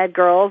book, Bad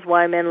Girls,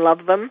 Why Men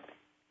Love Them,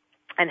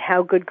 and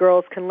how good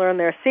girls can learn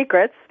their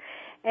secrets.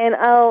 And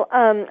I'll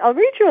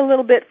read you a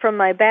little bit from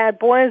my Bad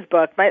Boys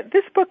book.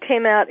 This book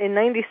came out in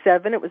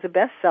 '97. It was a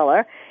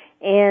bestseller,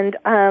 and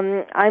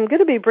I'm going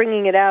to be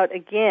bringing it out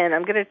again.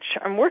 I'm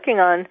working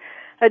on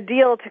a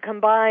deal to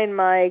combine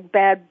my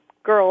Bad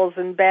Girls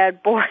and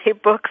Bad Boy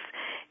books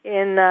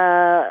in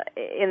the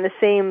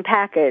same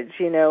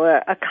package,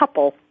 a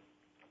couple.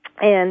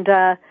 And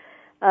so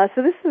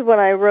this is what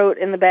I wrote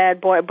in the Bad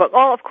Boy book.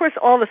 Of course,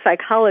 all the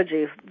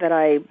psychology that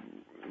I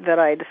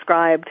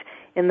described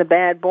in the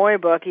Bad Boy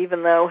book,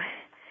 even though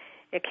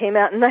it came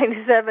out in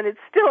 '97, it's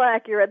still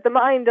accurate. The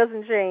mind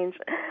doesn't change,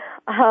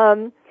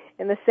 in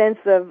the sense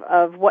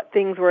of what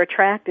things we're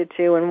attracted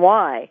to and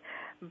why.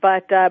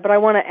 But I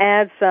want to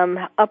add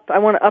I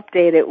want to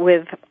update it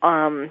with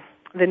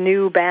the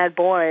new bad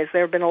boys.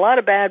 There have been a lot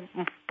of bad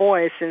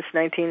boys since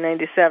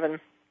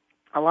 1997,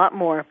 a lot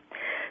more.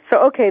 So,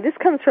 okay, this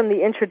comes from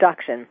the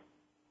introduction.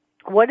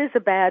 What is a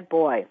bad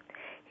boy?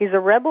 He's a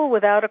rebel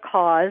without a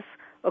cause,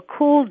 a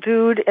cool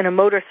dude in a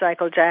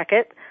motorcycle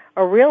jacket,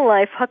 a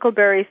real-life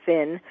Huckleberry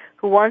Finn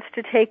who wants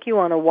to take you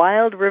on a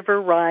wild river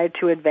ride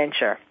to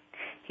adventure.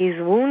 He's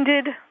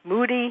wounded,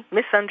 moody,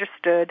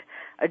 misunderstood,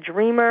 a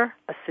dreamer,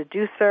 a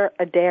seducer,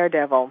 a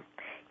daredevil.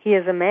 He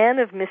is a man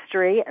of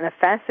mystery and a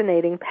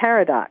fascinating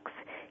paradox.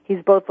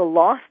 He's both a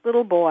lost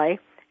little boy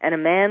and a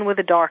man with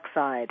a dark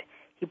side.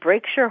 He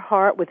breaks your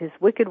heart with his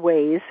wicked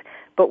ways,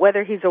 but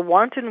whether he's a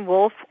wanton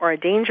wolf or a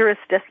dangerous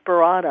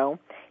desperado,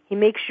 he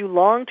makes you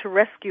long to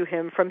rescue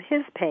him from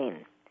his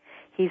pain.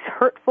 He's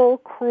hurtful,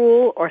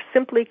 cruel, or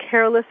simply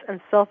careless and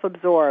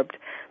self-absorbed,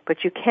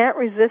 but you can't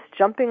resist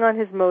jumping on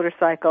his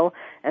motorcycle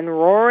and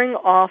roaring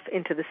off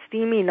into the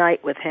steamy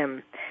night with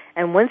him.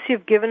 And once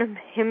you've given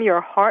him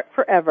your heart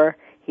forever,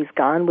 he's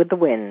gone with the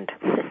wind.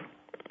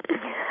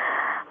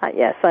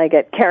 Yes, I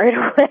get carried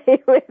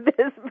away with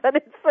this, but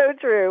it's so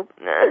true.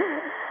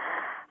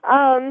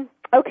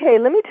 Okay,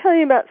 let me tell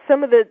you about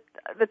some of the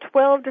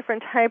 12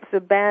 different types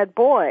of bad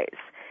boys.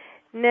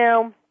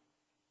 Now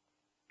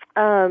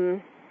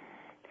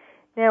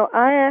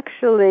I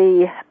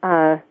actually,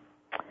 in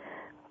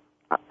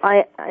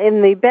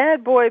the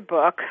Bad Boy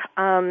book,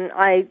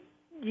 I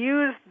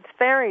used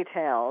fairy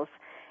tales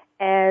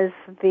as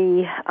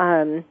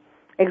the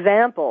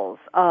examples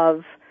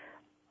of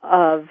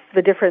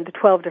the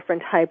 12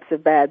 different types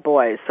of bad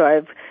boys.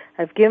 So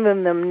I've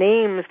given them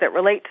names that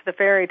relate to the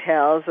fairy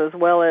tales as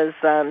well as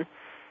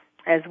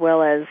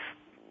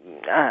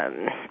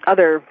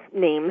other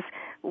names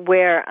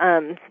where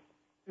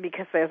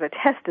because there's a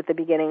test at the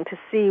beginning to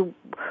see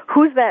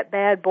who's that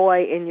bad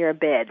boy in your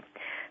bed.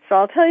 So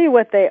I'll tell you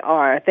what they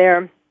are.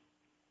 They're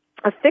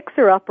a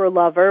fixer-upper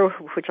lover,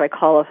 which I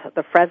call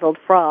the frazzled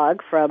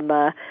frog from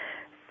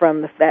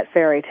that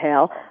fairy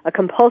tale, a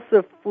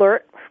compulsive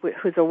flirt,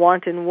 who's a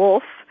wanton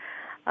wolf,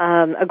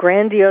 a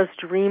grandiose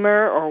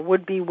dreamer or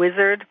would-be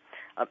wizard,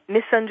 a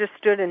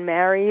misunderstood and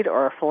married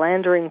or a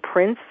philandering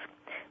prince.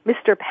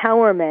 Mr.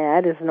 Power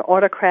Mad is an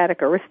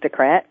autocratic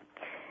aristocrat.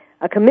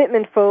 A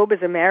commitment phobe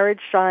is a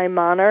marriage-shy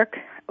monarch.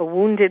 A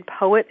wounded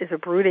poet is a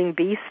brooding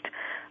beast.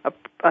 A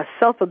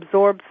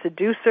self-absorbed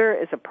seducer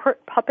is a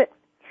pert puppet.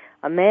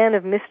 A man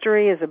of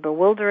mystery is a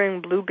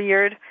bewildering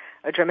Bluebeard.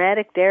 A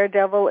dramatic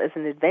daredevil is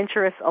an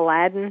adventurous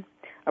Aladdin.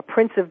 A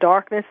prince of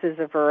darkness is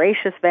a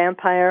voracious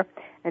vampire.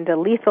 And a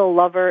lethal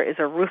lover is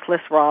a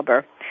ruthless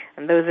robber.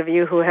 And those of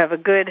you who have a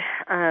good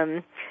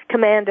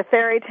command of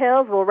fairy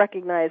tales will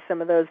recognize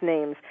some of those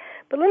names.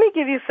 But let me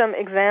give you some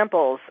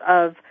examples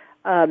of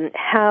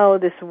how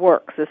this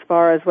works as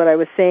far as what I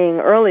was saying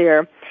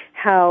earlier,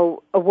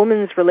 how a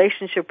woman's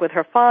relationship with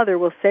her father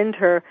will send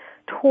her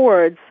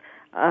towards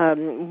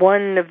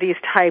one of these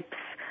types.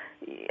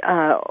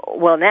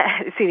 Well, now,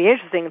 see, the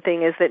interesting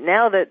thing is that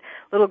now that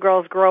little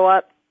girls grow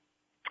up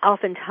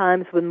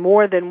oftentimes with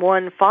more than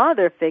one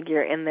father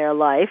figure in their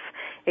life,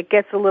 it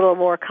gets a little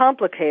more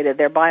complicated.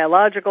 Their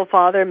biological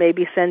father may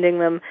be sending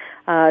them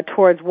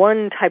towards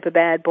one type of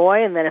bad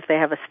boy, and then if they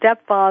have a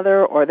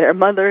stepfather or their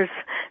mother's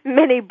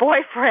many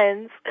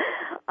boyfriends,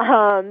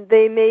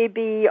 they may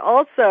be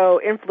also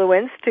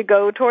influenced to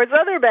go towards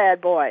other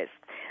bad boys.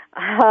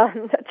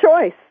 A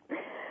choice.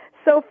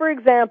 So, for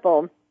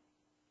example,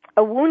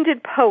 a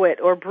wounded poet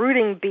or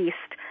brooding beast,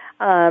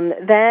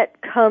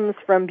 that comes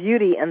from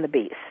Beauty and the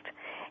Beast.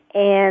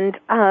 And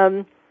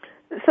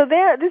so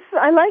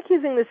I like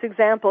using this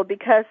example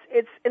because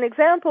it's an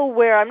example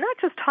where I'm not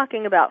just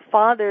talking about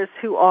fathers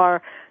who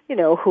are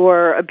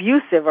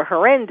abusive or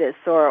horrendous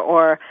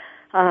or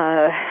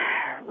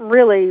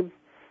really,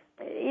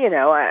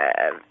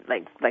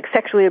 like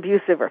sexually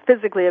abusive or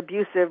physically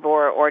abusive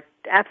or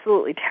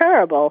absolutely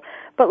terrible.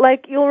 But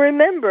like you'll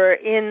remember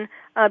in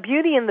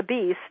Beauty and the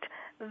Beast,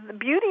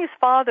 Beauty's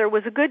father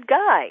was a good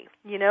guy.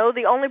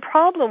 The only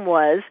problem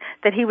was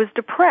that he was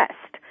depressed.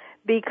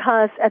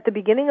 Because at the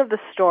beginning of the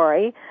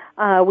story,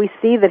 we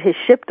see that his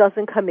ship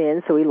doesn't come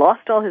in, so he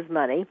lost all his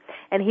money,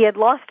 and he had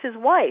lost his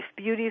wife,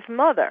 Beauty's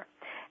mother.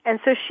 And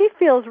so she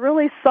feels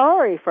really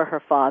sorry for her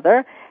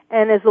father,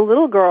 and as a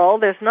little girl,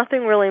 there's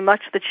nothing really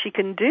much that she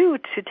can do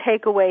to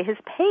take away his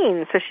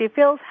pain, so she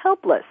feels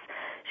helpless.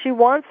 She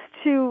wants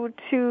to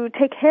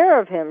take care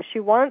of him. She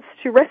wants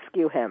to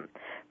rescue him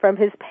from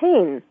his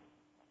pain.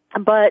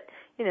 But,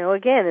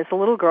 again, as a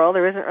little girl,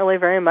 there isn't really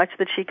very much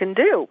that she can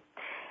do.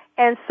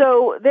 And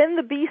so then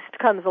the beast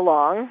comes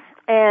along,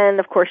 and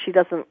of course she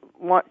doesn't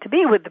want to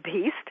be with the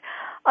beast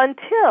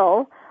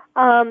until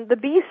the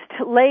beast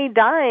lay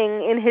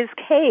dying in his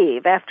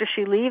cave after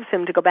she leaves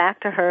him to go back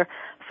to her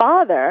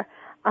father.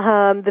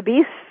 The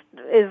beast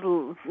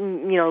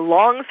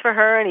longs for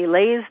her, and he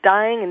lays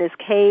dying in his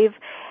cave.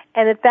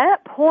 And at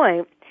that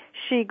point,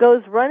 she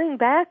goes running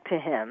back to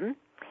him,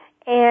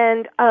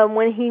 and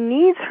when he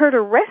needs her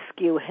to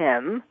rescue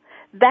him,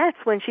 that's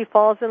when she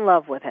falls in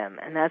love with him,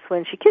 and that's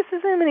when she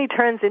kisses him and he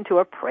turns into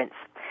a prince,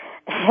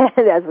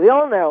 as we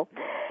all know.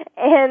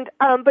 And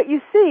but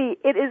you see,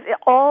 it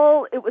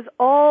was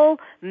all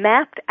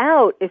mapped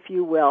out, if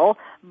you will,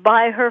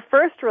 by her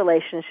first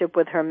relationship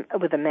with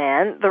a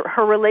man,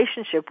 her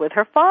relationship with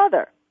her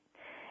father.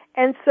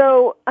 And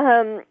so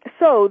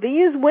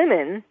these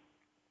women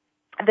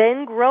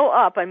then grow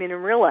up, in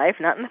real life,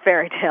 not in the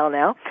fairy tale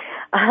now,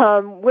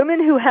 women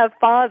who have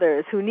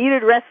fathers who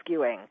needed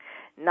rescuing.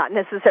 Not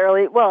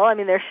necessarily,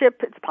 their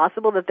ship, it's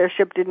possible that their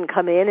ship didn't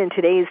come in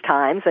today's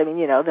times.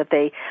 That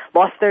they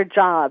lost their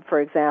job, for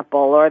example,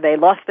 or they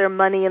lost their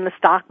money in the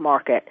stock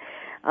market.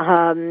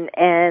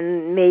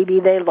 And maybe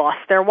they lost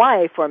their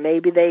wife, or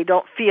maybe they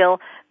don't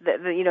feel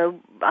that,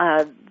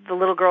 the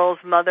little girl's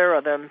mother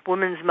or the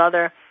woman's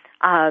mother,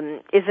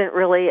 isn't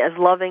really as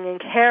loving and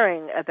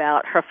caring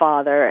about her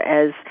father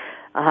as,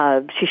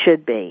 she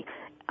should be.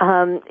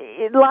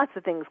 Lots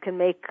of things can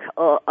make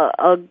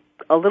a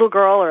little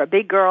girl or a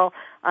big girl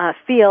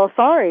feel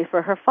sorry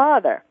for her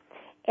father.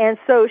 And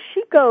so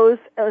she goes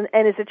and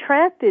is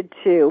attracted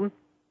to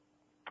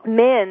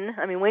men.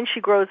 When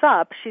she grows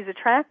up, she's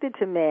attracted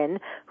to men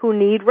who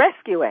need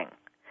rescuing.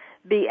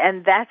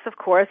 And that's, of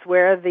course,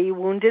 where the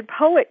wounded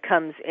poet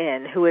comes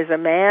in, who is a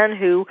man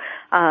who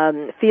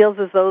feels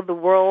as though the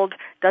world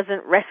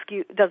doesn't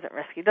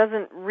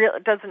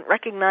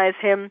recognize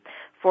him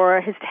for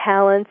his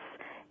talents,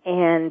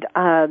 and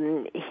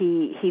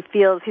he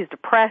feels he's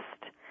depressed,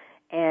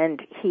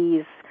 and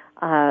he's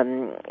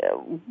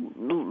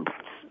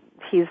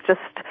just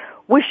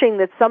wishing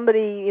that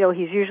somebody,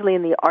 he's usually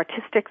in the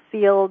artistic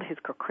field, he's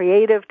a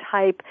creative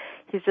type,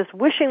 he's just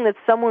wishing that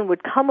someone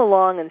would come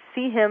along and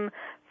see him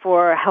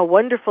for how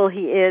wonderful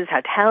he is,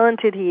 how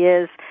talented he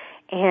is,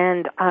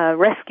 and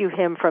rescue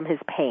him from his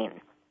pain.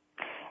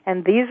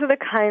 And these are the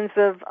kinds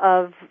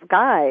of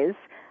guys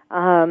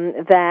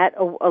that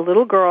a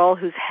little girl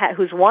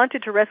who's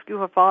wanted to rescue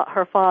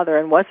her father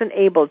and wasn't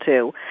able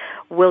to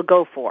will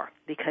go for,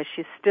 because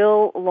she's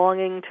still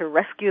longing to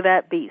rescue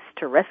that beast,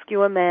 to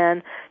rescue a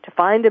man, to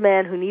find a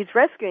man who needs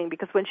rescuing,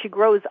 because when she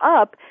grows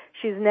up,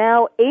 she's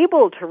now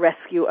able to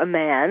rescue a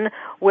man,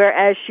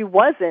 whereas she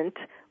wasn't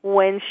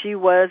when she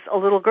was a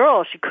little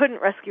girl. She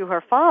couldn't rescue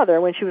her father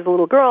when she was a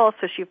little girl,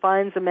 so she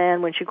finds a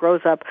man when she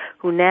grows up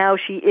who now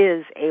she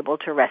is able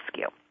to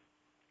rescue.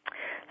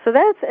 So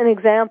that's an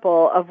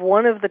example of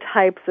one of the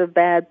types of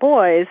bad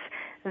boys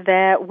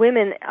that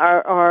women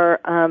are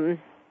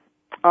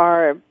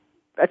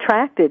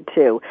attracted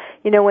to.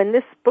 You know, when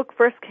this book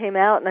first came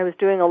out, and I was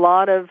doing a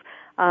lot of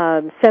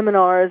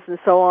seminars and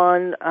so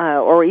on,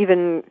 or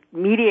even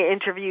media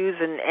interviews,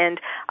 and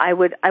I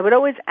would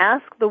always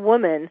ask the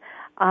woman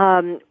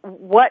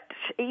what,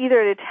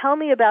 either to tell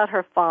me about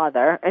her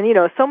father, and you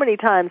know, so many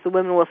times the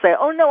women will say,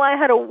 "Oh no, I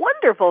had a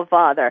wonderful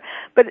father."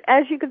 But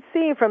as you could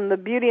see from the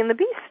Beauty and the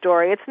Beast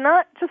story, it's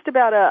not just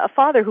about a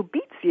father who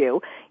beats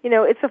you. You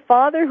know, it's a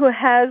father who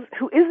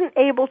isn't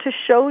able to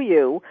show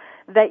you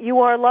that you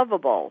are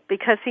lovable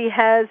because he's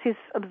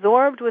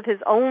absorbed with his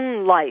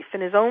own life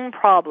and his own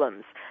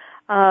problems.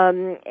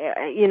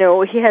 You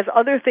know, he has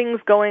other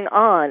things going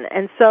on,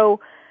 and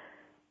so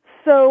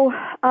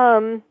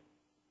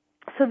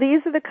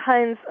these are the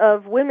kinds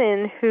of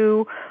women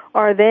who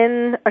are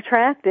then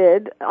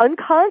attracted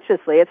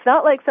unconsciously. It's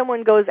not like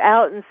someone goes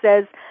out and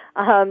says,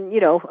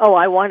 you know, "Oh,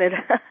 I want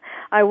a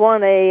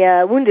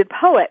wounded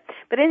poet."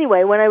 But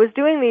anyway, when I was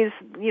doing these,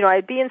 you know,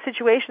 I'd be in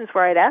situations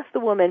where I'd ask the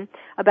woman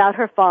about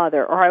her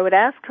father, or I would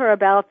ask her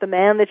about the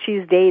man that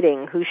she's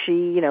dating, who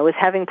she, you know, is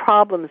having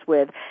problems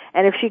with.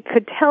 And if she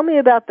could tell me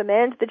about the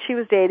man that she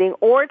was dating,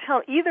 or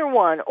tell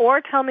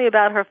me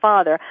about her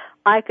father,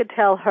 I could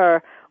tell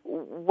her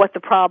what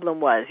the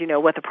problem was, you know,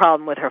 what the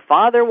problem with her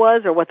father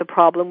was, or what the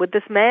problem with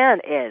this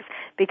man is,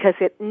 because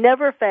it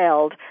never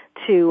failed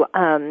to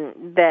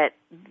that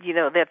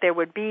there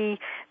would be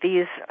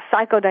these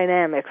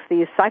psychodynamics,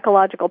 these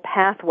psychological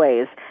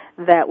pathways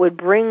that would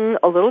bring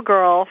a little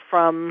girl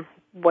from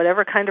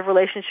whatever kind of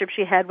relationship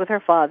she had with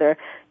her father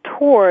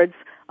towards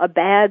a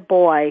bad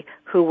boy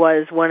who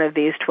was one of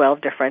these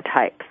 12 different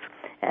types.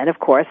 And of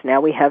course,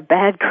 now we have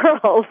bad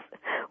girls,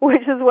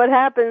 which is what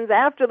happens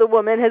after the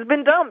woman has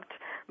been dumped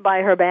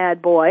by her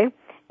bad boy,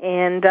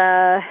 and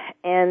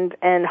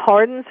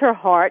hardens her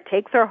heart,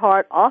 takes her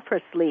heart off her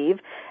sleeve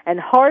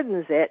and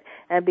hardens it,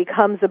 and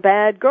becomes a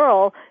bad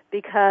girl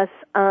because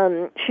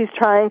she's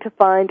trying to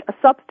find a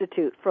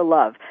substitute for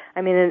love.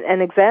 I mean,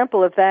 an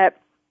example of that,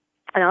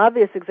 an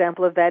obvious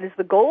example of that, is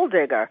the gold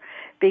digger,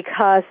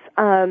 because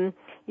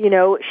you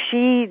know,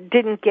 she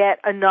didn't get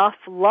enough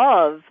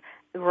love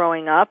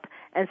growing up,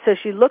 and so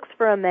she looks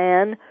for a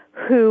man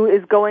who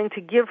is going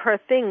to give her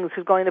things,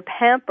 who's going to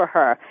pamper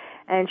her.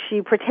 And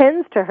she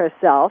pretends to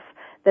herself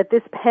that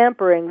this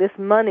pampering, this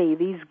money,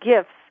 these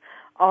gifts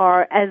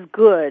are as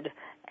good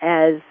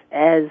as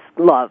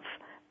love.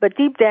 But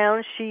deep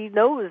down, she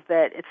knows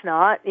that it's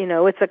not. You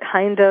know, it's a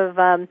kind of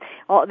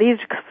all these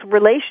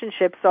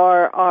relationships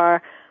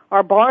are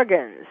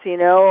bargains. You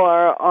know,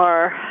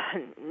 are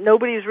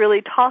nobody's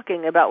really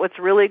talking about what's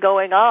really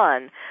going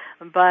on.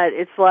 But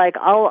it's like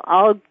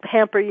I'll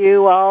pamper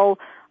you. I'll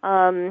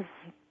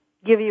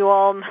give you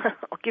all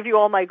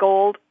my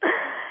gold.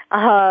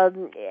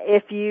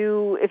 If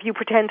you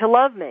pretend to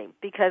love me,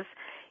 because,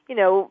 you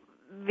know,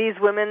 these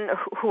women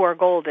who are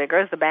gold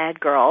diggers, the bad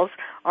girls,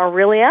 are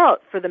really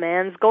out for the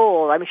man's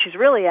gold. I mean, she's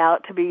really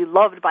out to be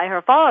loved by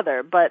her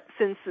father, but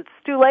since it's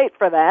too late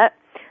for that,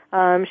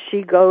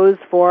 she goes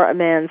for a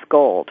man's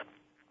gold.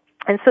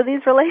 And so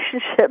these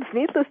relationships,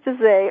 needless to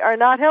say, are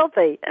not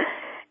healthy.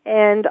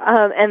 And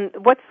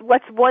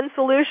what's one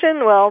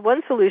solution? Well,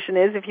 one solution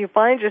is, if you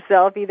find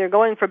yourself either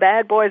going for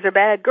bad boys or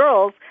bad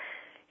girls,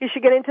 you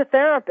should get into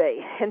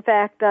therapy. In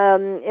fact,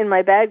 in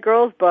my Bad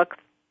Girls book,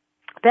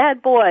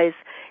 Bad Boys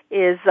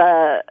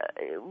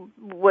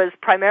was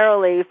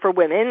primarily for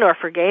women or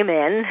for gay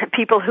men,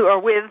 people who are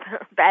with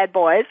bad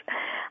boys.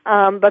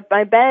 But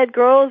my Bad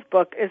Girls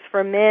book is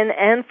for men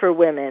and for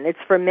women. It's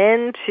for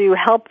men to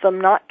help them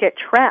not get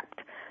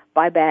trapped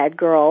by bad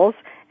girls.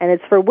 And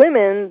it's for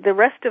women, the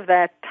rest of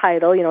that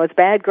title, you know, it's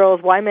Bad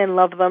Girls, Why Men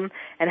Love Them,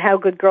 and How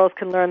Good Girls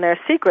Can Learn Their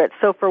Secrets.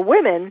 So for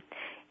women,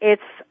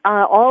 it's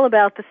all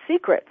about the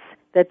secrets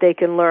that they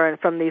can learn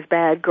from these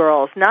bad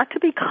girls. Not to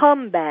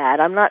become bad.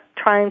 I'm not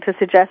trying to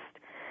suggest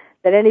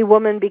that any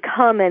woman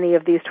become any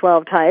of these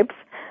 12 types,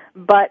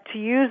 but to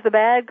use the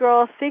bad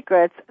girl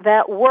secrets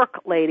that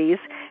work, ladies.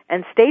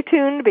 And stay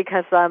tuned,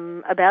 because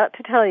I'm about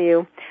to tell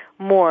you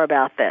more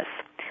about this.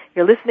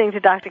 You're listening to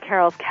Dr.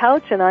 Carol's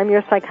Couch, and I'm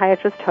your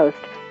psychiatrist host,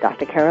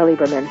 Dr. Carol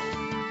Lieberman.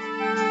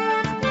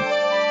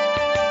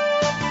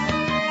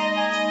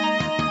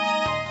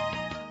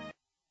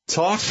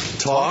 Talk,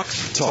 talk,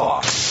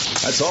 talk.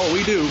 That's all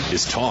we do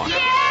is talk.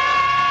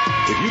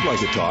 If you'd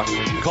like to talk,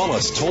 call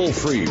us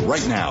toll-free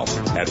right now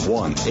at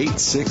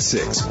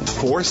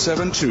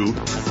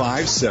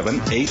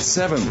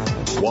 1-866-472-5787.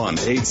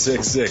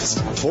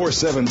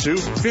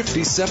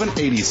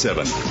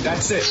 1-866-472-5787.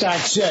 That's it.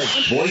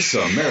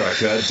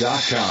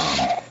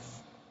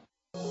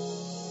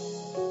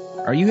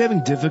 VoiceAmerica.com. Are you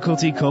having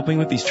difficulty coping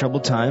with these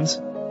troubled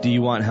times? Do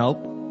you want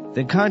help?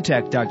 Then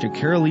contact Dr.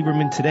 Carol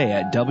Lieberman today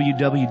at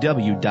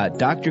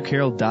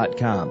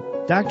www.drcarol.com.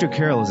 Dr.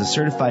 Carol is a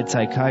certified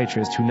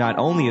psychiatrist who not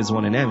only has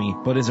won an Emmy,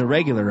 but is a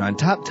regular on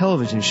top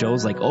television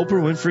shows like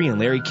Oprah Winfrey and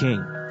Larry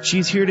King.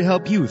 She's here to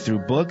help you through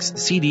books,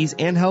 CDs,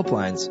 and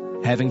helplines.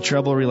 Having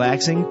trouble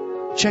relaxing?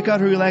 Check out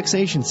her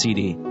relaxation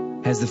CD.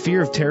 Has the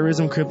fear of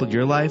terrorism crippled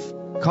your life?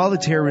 Call the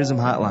terrorism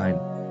hotline.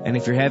 And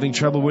if you're having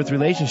trouble with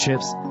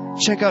relationships,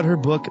 Check out her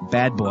book,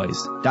 Bad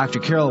Boys. Dr.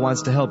 Carol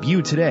wants to help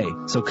you today,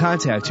 so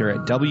contact her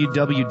at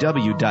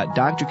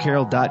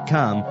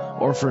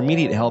www.drcarol.com or for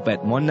immediate help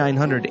at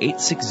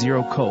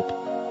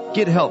 1-900-860-COPE.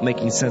 Get help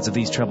making sense of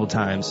these troubled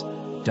times.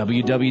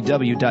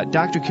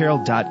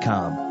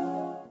 www.drcarol.com.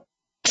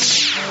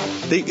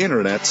 The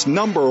Internet's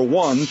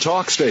 #1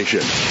 talk station.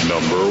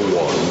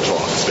 #1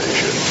 talk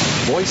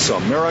station.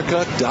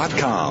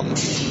 VoiceAmerica.com.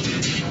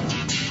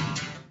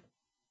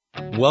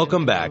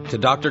 Welcome back to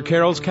Dr.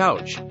 Carol's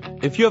Couch.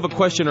 If you have a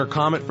question or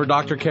comment for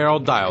Dr. Carol,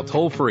 dial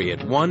toll-free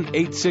at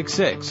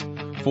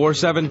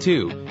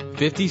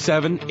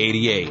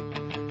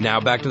 1-866-472-5788. Now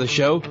back to the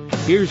show.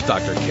 Here's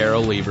Dr.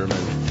 Carol Lieberman.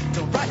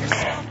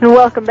 And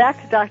welcome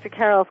back to Dr.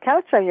 Carol's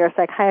Couch. I'm your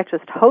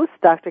psychiatrist host,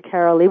 Dr.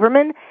 Carol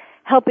Lieberman,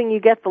 helping you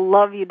get the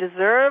love you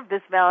deserve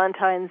this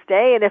Valentine's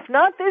Day, and if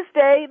not this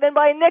day, then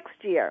by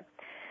next year.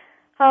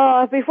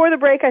 Before the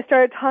break, I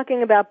started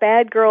talking about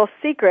bad girl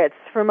secrets.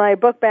 For my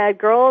book, Bad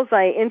Girls,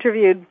 I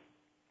interviewed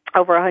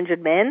over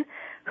 100 men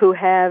who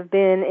have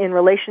been in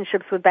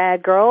relationships with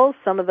bad girls.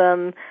 Some of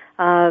them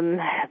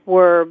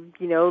were,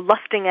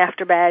 lusting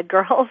after bad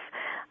girls,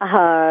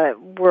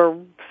 were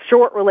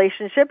short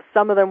relationships.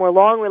 Some of them were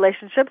long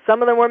relationships.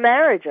 Some of them were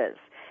marriages.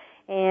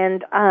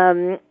 And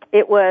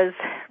it was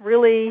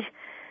really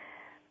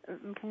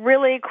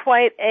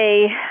quite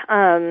a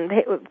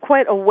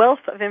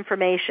wealth of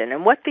information.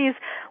 And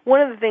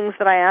one of the things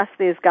that I asked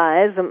these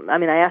guys,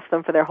 I asked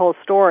them for their whole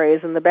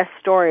stories, and the best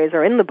stories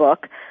are in the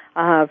book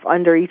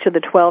under each of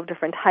the 12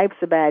 different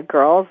types of bad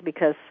girls,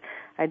 because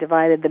I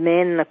divided them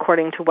in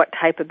according to what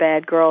type of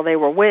bad girl they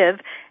were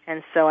with,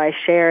 and so I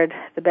shared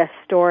the best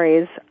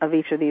stories of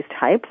each of these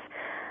types.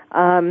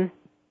 And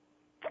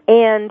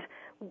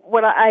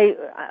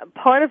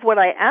part of what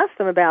I asked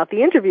them about,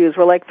 the interviews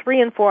were like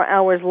 3 and 4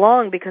 hours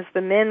long, because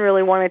the men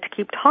really wanted to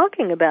keep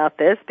talking about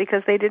this,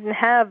 because they didn't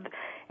have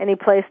any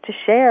place to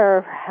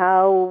share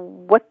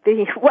what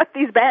these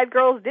bad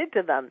girls did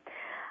to them.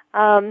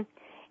 And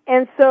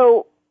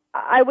so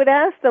I would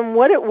ask them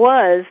what it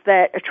was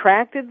that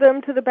attracted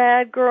them to the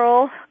bad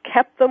girl,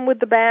 kept them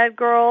with the bad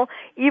girl,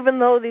 even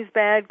though these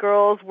bad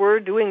girls were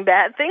doing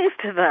bad things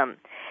to them.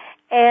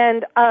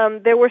 And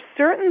there were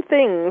certain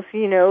things,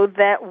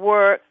 that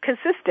were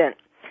consistent.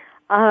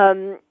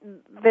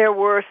 There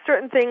were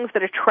certain things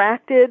that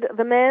attracted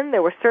the men.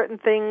 There were certain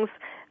things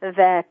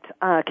that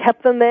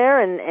kept them there,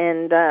 and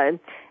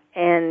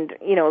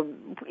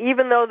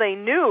even though they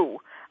knew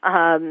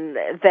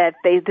that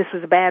this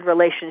was a bad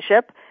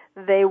relationship,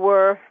 they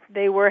were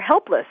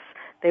helpless.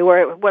 They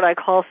were what I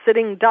call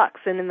sitting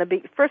ducks. And in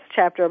the first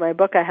chapter of my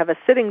book, I have a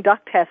sitting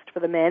duck test for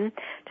the men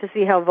to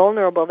see how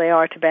vulnerable they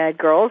are to bad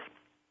girls.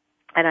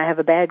 And I have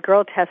a bad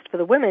girl test for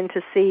the women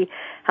to see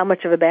how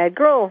much of a bad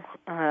girl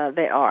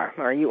they are,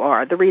 or you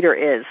are, the reader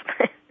is.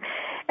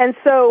 And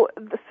so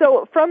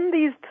from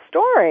these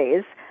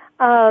stories,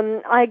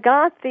 I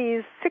got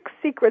these 6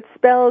 secret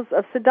spells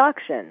of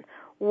seduction,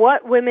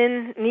 what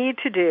women need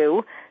to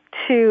do,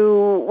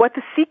 what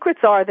the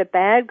secrets are that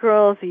bad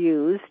girls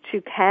use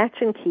to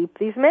catch and keep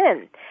these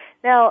men.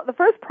 Now, the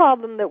first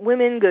problem that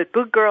women,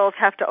 good girls,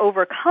 have to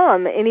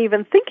overcome in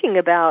even thinking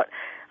about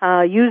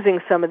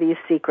using some of these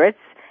secrets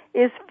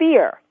is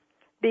fear.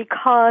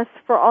 Because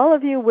for all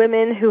of you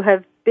women who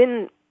have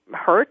been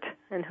hurt,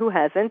 and who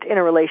hasn't, in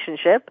a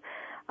relationship,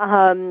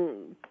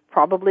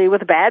 probably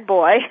with a bad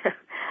boy,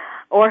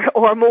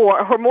 or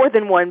more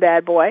than one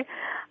bad boy,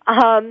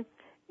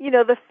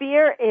 the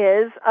fear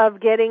is of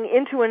getting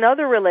into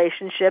another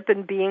relationship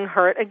and being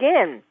hurt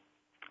again.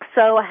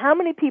 So how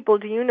many people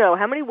do you know,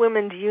 how many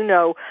women do you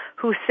know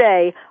who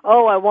say,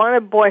 oh, I want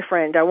a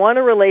boyfriend, I want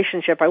a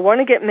relationship, I want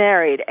to get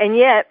married, and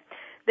yet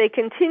they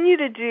continue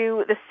to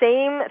do the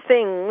same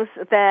things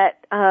that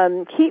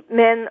keep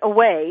men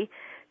away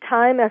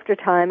time after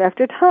time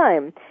after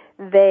time.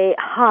 They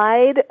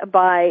hide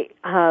by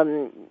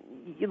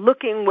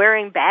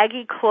wearing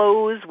baggy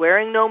clothes,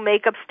 wearing no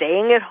makeup,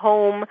 staying at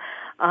home,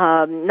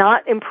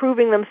 not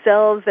improving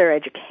themselves, their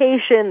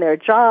education, their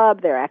job,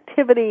 their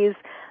activities,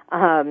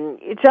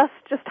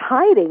 just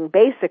hiding,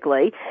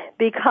 basically,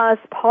 because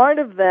part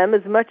of them,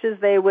 as much as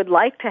they would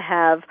like to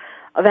have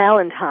a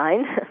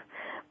Valentine,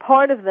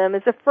 part of them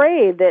is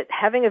afraid that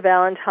having a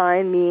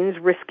Valentine means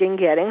risking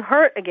getting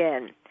hurt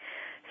again.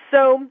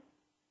 So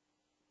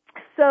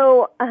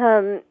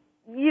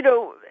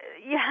you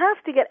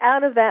have to get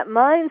out of that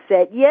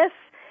mindset. Yes,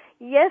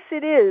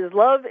 it is.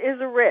 Love is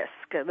a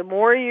risk. The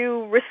more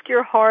you risk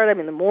your heart,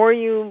 the more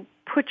you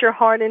put your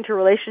heart into a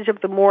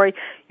relationship, the more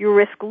you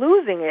risk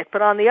losing it.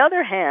 But on the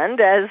other hand,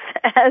 as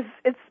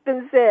it's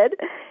been said,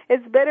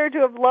 it's better to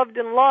have loved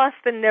and lost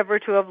than never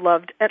to have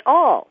loved at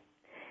all.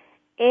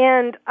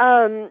 And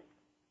the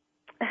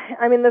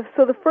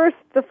first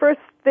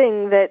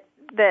thing that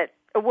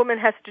a woman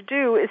has to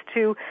do is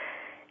to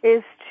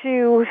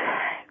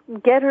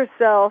get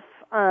herself,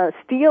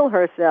 steel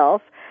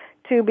herself,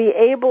 to be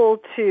able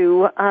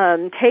to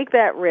take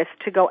that risk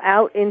to go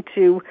out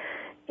into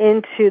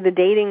the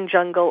dating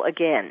jungle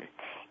again.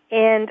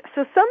 And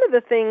so some of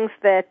the things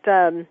that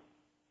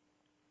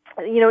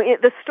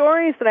the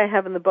stories that I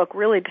have in the book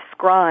really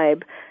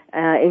describe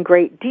in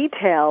great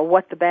detail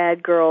what the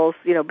bad girls,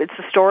 it's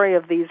the story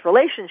of these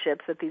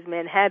relationships that these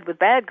men had with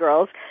bad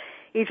girls,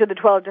 each of the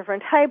 12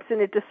 different types,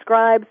 and it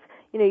describes,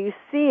 you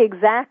see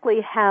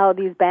exactly how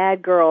these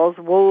bad girls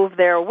wove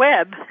their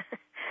web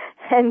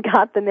and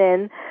got the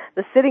men,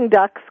 the sitting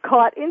ducks,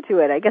 caught into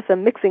it. I guess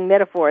I'm mixing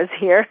metaphors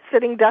here.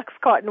 Sitting ducks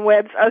caught in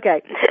webs.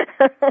 Okay.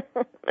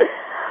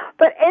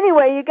 But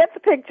anyway, you get the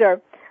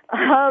picture.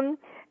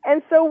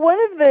 And so one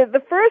of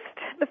the first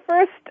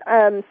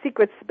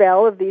secret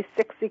spell of these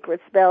 6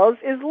 secret spells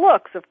is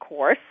looks, of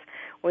course.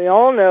 We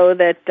all know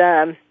that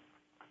that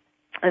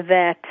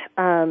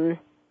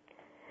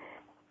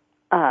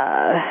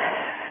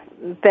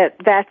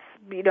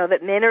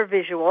men are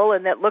visual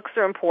and that looks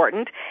are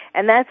important,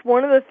 and that's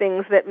one of the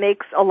things that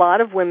makes a lot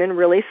of women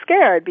really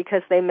scared,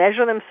 because they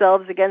measure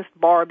themselves against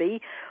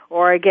Barbie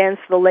or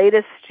against the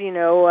latest,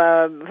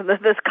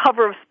 this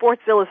cover of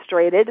Sports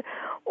Illustrated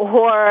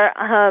or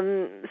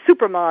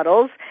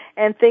supermodels,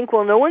 and think,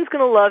 well, no one's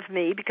going to love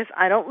me because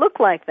I don't look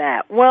like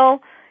that.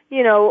 Well,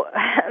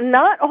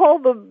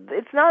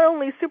 it's not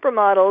only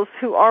supermodels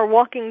who are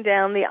walking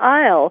down the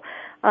aisle.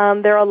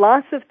 There are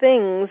lots of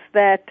things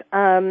that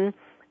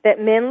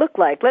men look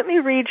like. Let me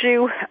read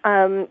you,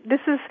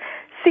 this is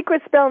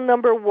secret spell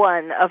number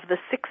 1 of the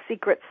 6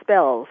 secret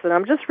spells, and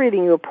I'm just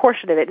reading you a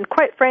portion of it, and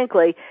quite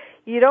frankly,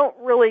 you don't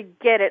really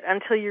get it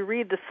until you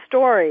read the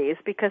stories,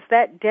 because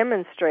that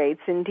demonstrates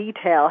in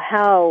detail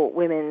how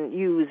women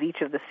use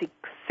each of the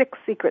 6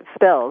 secret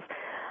spells.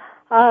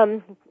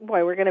 We're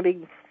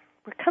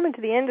coming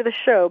to the end of the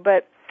show,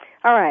 but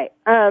all right.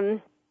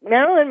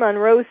 Marilyn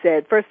Monroe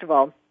said, first of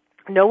all,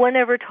 no one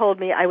ever told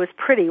me I was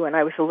pretty when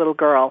I was a little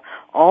girl.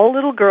 All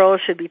little girls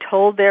should be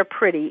told they're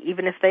pretty,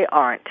 even if they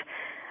aren't.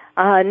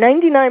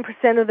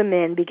 99% of the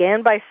men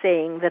began by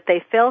saying that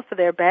they fell for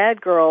their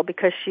bad girl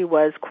because she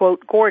was,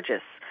 quote,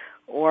 gorgeous,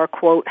 or,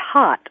 quote,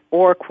 hot,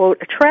 or, quote,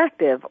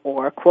 attractive,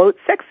 or, quote,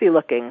 sexy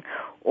looking,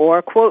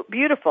 or, quote,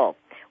 beautiful.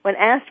 When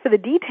asked for the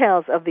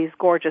details of these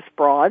gorgeous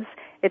broads,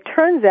 it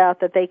turns out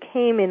that they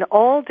came in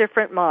all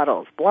different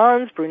models: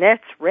 blondes,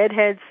 brunettes,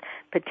 redheads,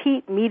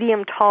 petite,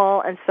 medium,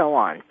 tall, and so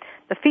on.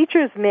 The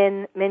features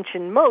men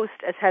mentioned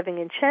most as having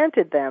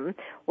enchanted them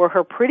were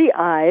her pretty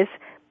eyes,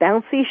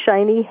 bouncy,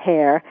 shiny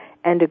hair,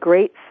 and a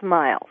great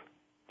smile.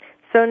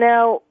 So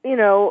now,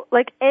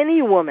 like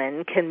any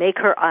woman can make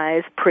her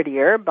eyes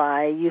prettier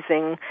by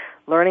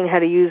learning how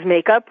to use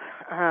makeup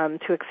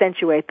to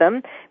accentuate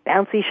them.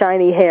 Bouncy,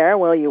 shiny hair,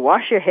 well, you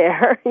wash your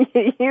hair,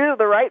 you use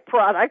the right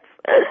products,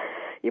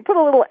 you put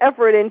a little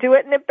effort into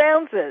it, and it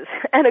bounces.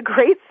 And a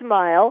great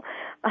smile,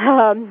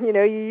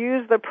 you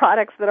use the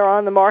products that are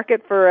on the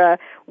market for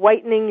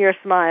whitening your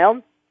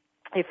smile.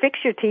 You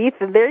fix your teeth,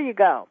 and there you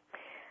go.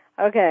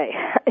 Okay.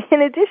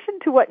 In addition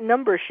to what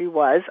number she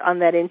was on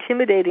that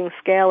intimidating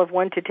scale of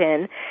 1 to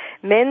 10,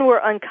 men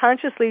were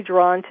unconsciously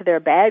drawn to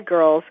their bad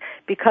girls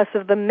because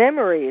of the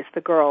memories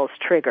the girls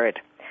triggered.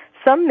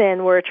 Some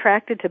men were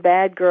attracted to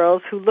bad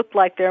girls who looked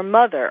like their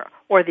mother,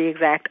 or the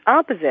exact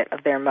opposite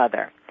of their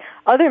mother.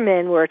 Other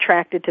men were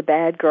attracted to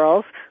bad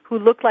girls who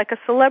looked like a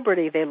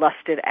celebrity they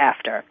lusted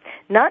after.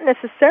 Not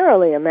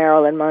necessarily a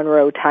Marilyn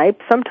Monroe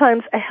type,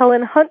 sometimes a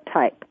Helen Hunt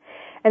type.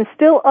 And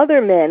still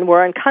other men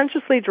were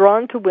unconsciously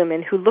drawn to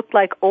women who looked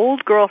like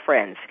old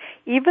girlfriends,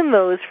 even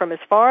those from as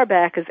far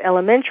back as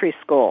elementary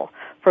school,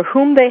 for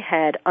whom they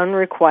had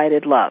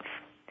unrequited love.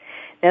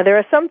 Now, there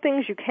are some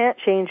things you can't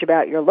change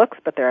about your looks,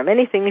 but there are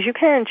many things you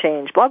can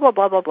change, blah, blah,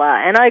 blah, blah, blah,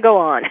 and I go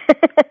on.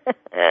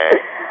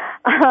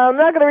 I'm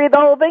not going to read the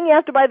whole thing. You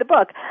have to buy the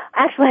book.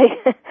 Actually,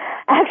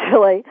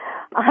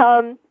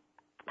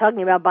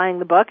 talking about buying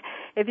the book,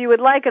 if you would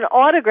like an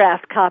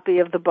autographed copy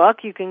of the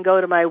book, you can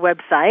go to my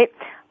website,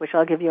 which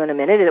I'll give you in a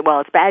minute.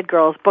 Well, it's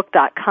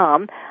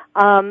badgirlsbook.com.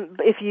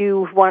 If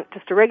you want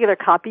just a regular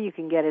copy, you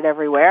can get it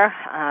everywhere,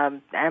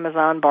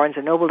 Amazon,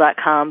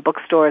 BarnesandNoble.com,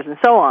 bookstores, and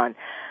so on.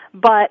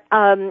 But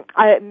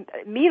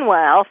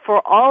meanwhile,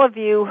 for all of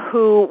you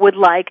who would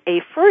like a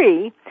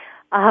free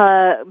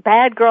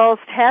Bad Girls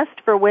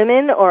test for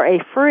women or a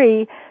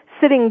free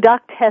Sitting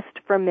Duck test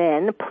for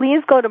men,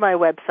 please go to my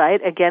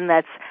website. Again,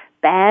 that's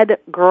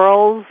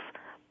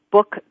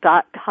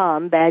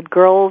badgirlsbook.com. Bad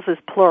Girls is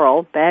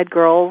plural,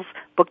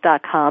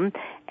 badgirlsbook.com,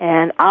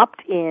 and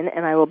opt in,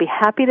 and I will be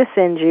happy to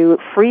send you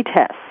free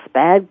tests.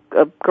 Bad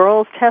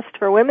Girls test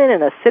for women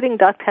and a Sitting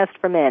Duck test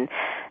for men.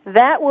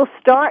 That will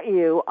start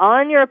you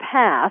on your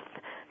path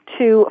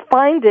to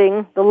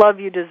finding the love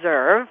you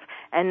deserve,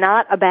 and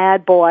not a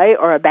bad boy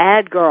or a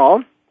bad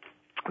girl,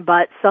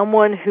 but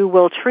someone who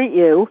will treat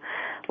you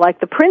like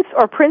the prince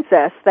or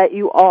princess that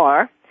you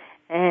are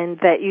and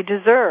that you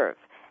deserve.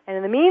 And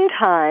in the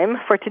meantime,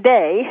 for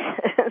today,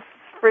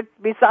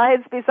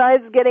 besides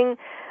getting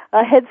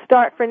a head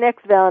start for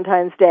next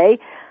Valentine's Day,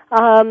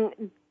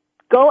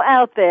 go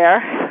out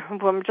there.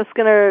 I'm just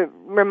going to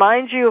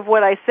remind you of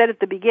what I said at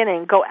the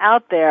beginning. Go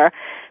out there.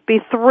 Be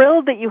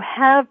thrilled that you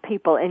have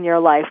people in your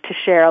life to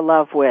share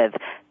love with.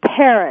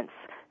 Parents,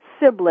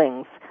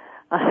 siblings,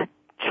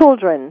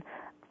 children,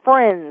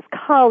 friends,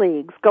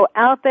 colleagues. Go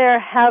out there,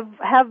 have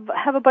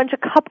a bunch of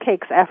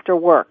cupcakes after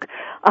work.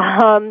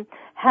 Have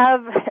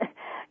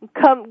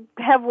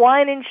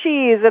wine and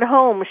cheese at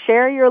home.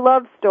 Share your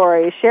love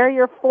story. Share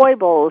your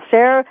foibles.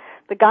 Share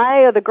the guy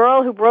or the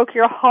girl who broke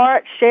your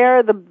heart.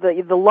 Share the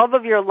love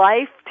of your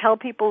life. Tell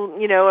people,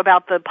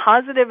 about the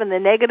positive and the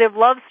negative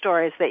love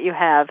stories that you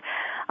have.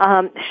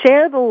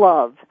 Share the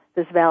love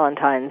this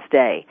Valentine's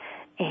Day.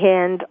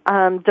 And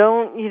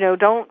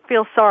don't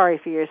feel sorry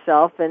for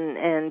yourself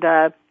and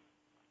go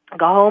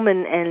home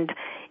and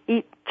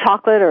eat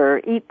chocolate or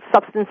eat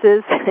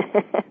substances.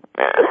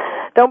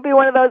 Don't be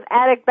one of those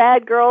addict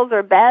bad girls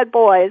or bad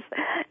boys.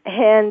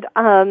 And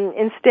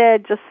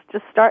instead, just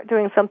start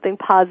doing something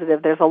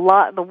positive. There's a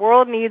lot. The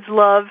world needs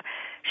love.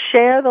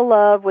 Share the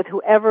love with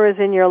whoever is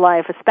in your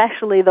life,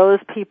 especially those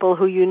people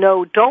who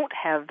don't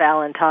have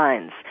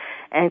Valentines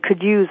and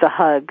could use a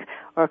hug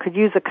or could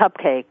use a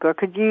cupcake or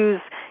could use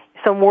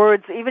some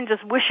words, even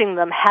just wishing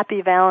them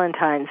Happy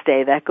Valentine's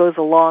Day. That goes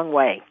a long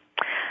way.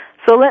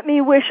 So let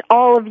me wish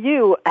all of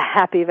you a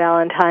Happy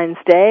Valentine's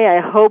Day.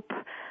 I hope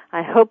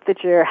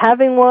that you're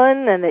having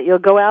one and that you'll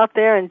go out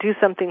there and do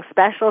something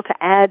special to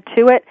add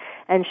to it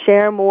and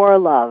share more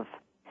love.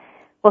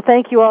 Well,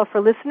 thank you all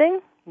for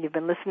listening. You've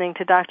been listening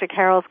to Dr.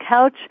 Carol's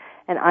Couch,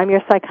 and I'm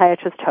your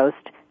psychiatrist host,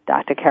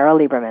 Dr. Carol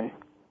Lieberman.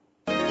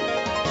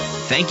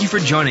 Thank you for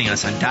joining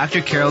us on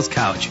Dr. Carol's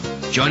Couch.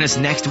 Join us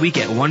next week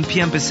at 1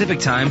 p.m. Pacific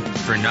Time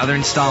for another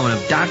installment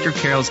of Dr.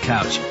 Carol's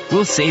Couch.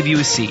 We'll save you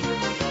a seat.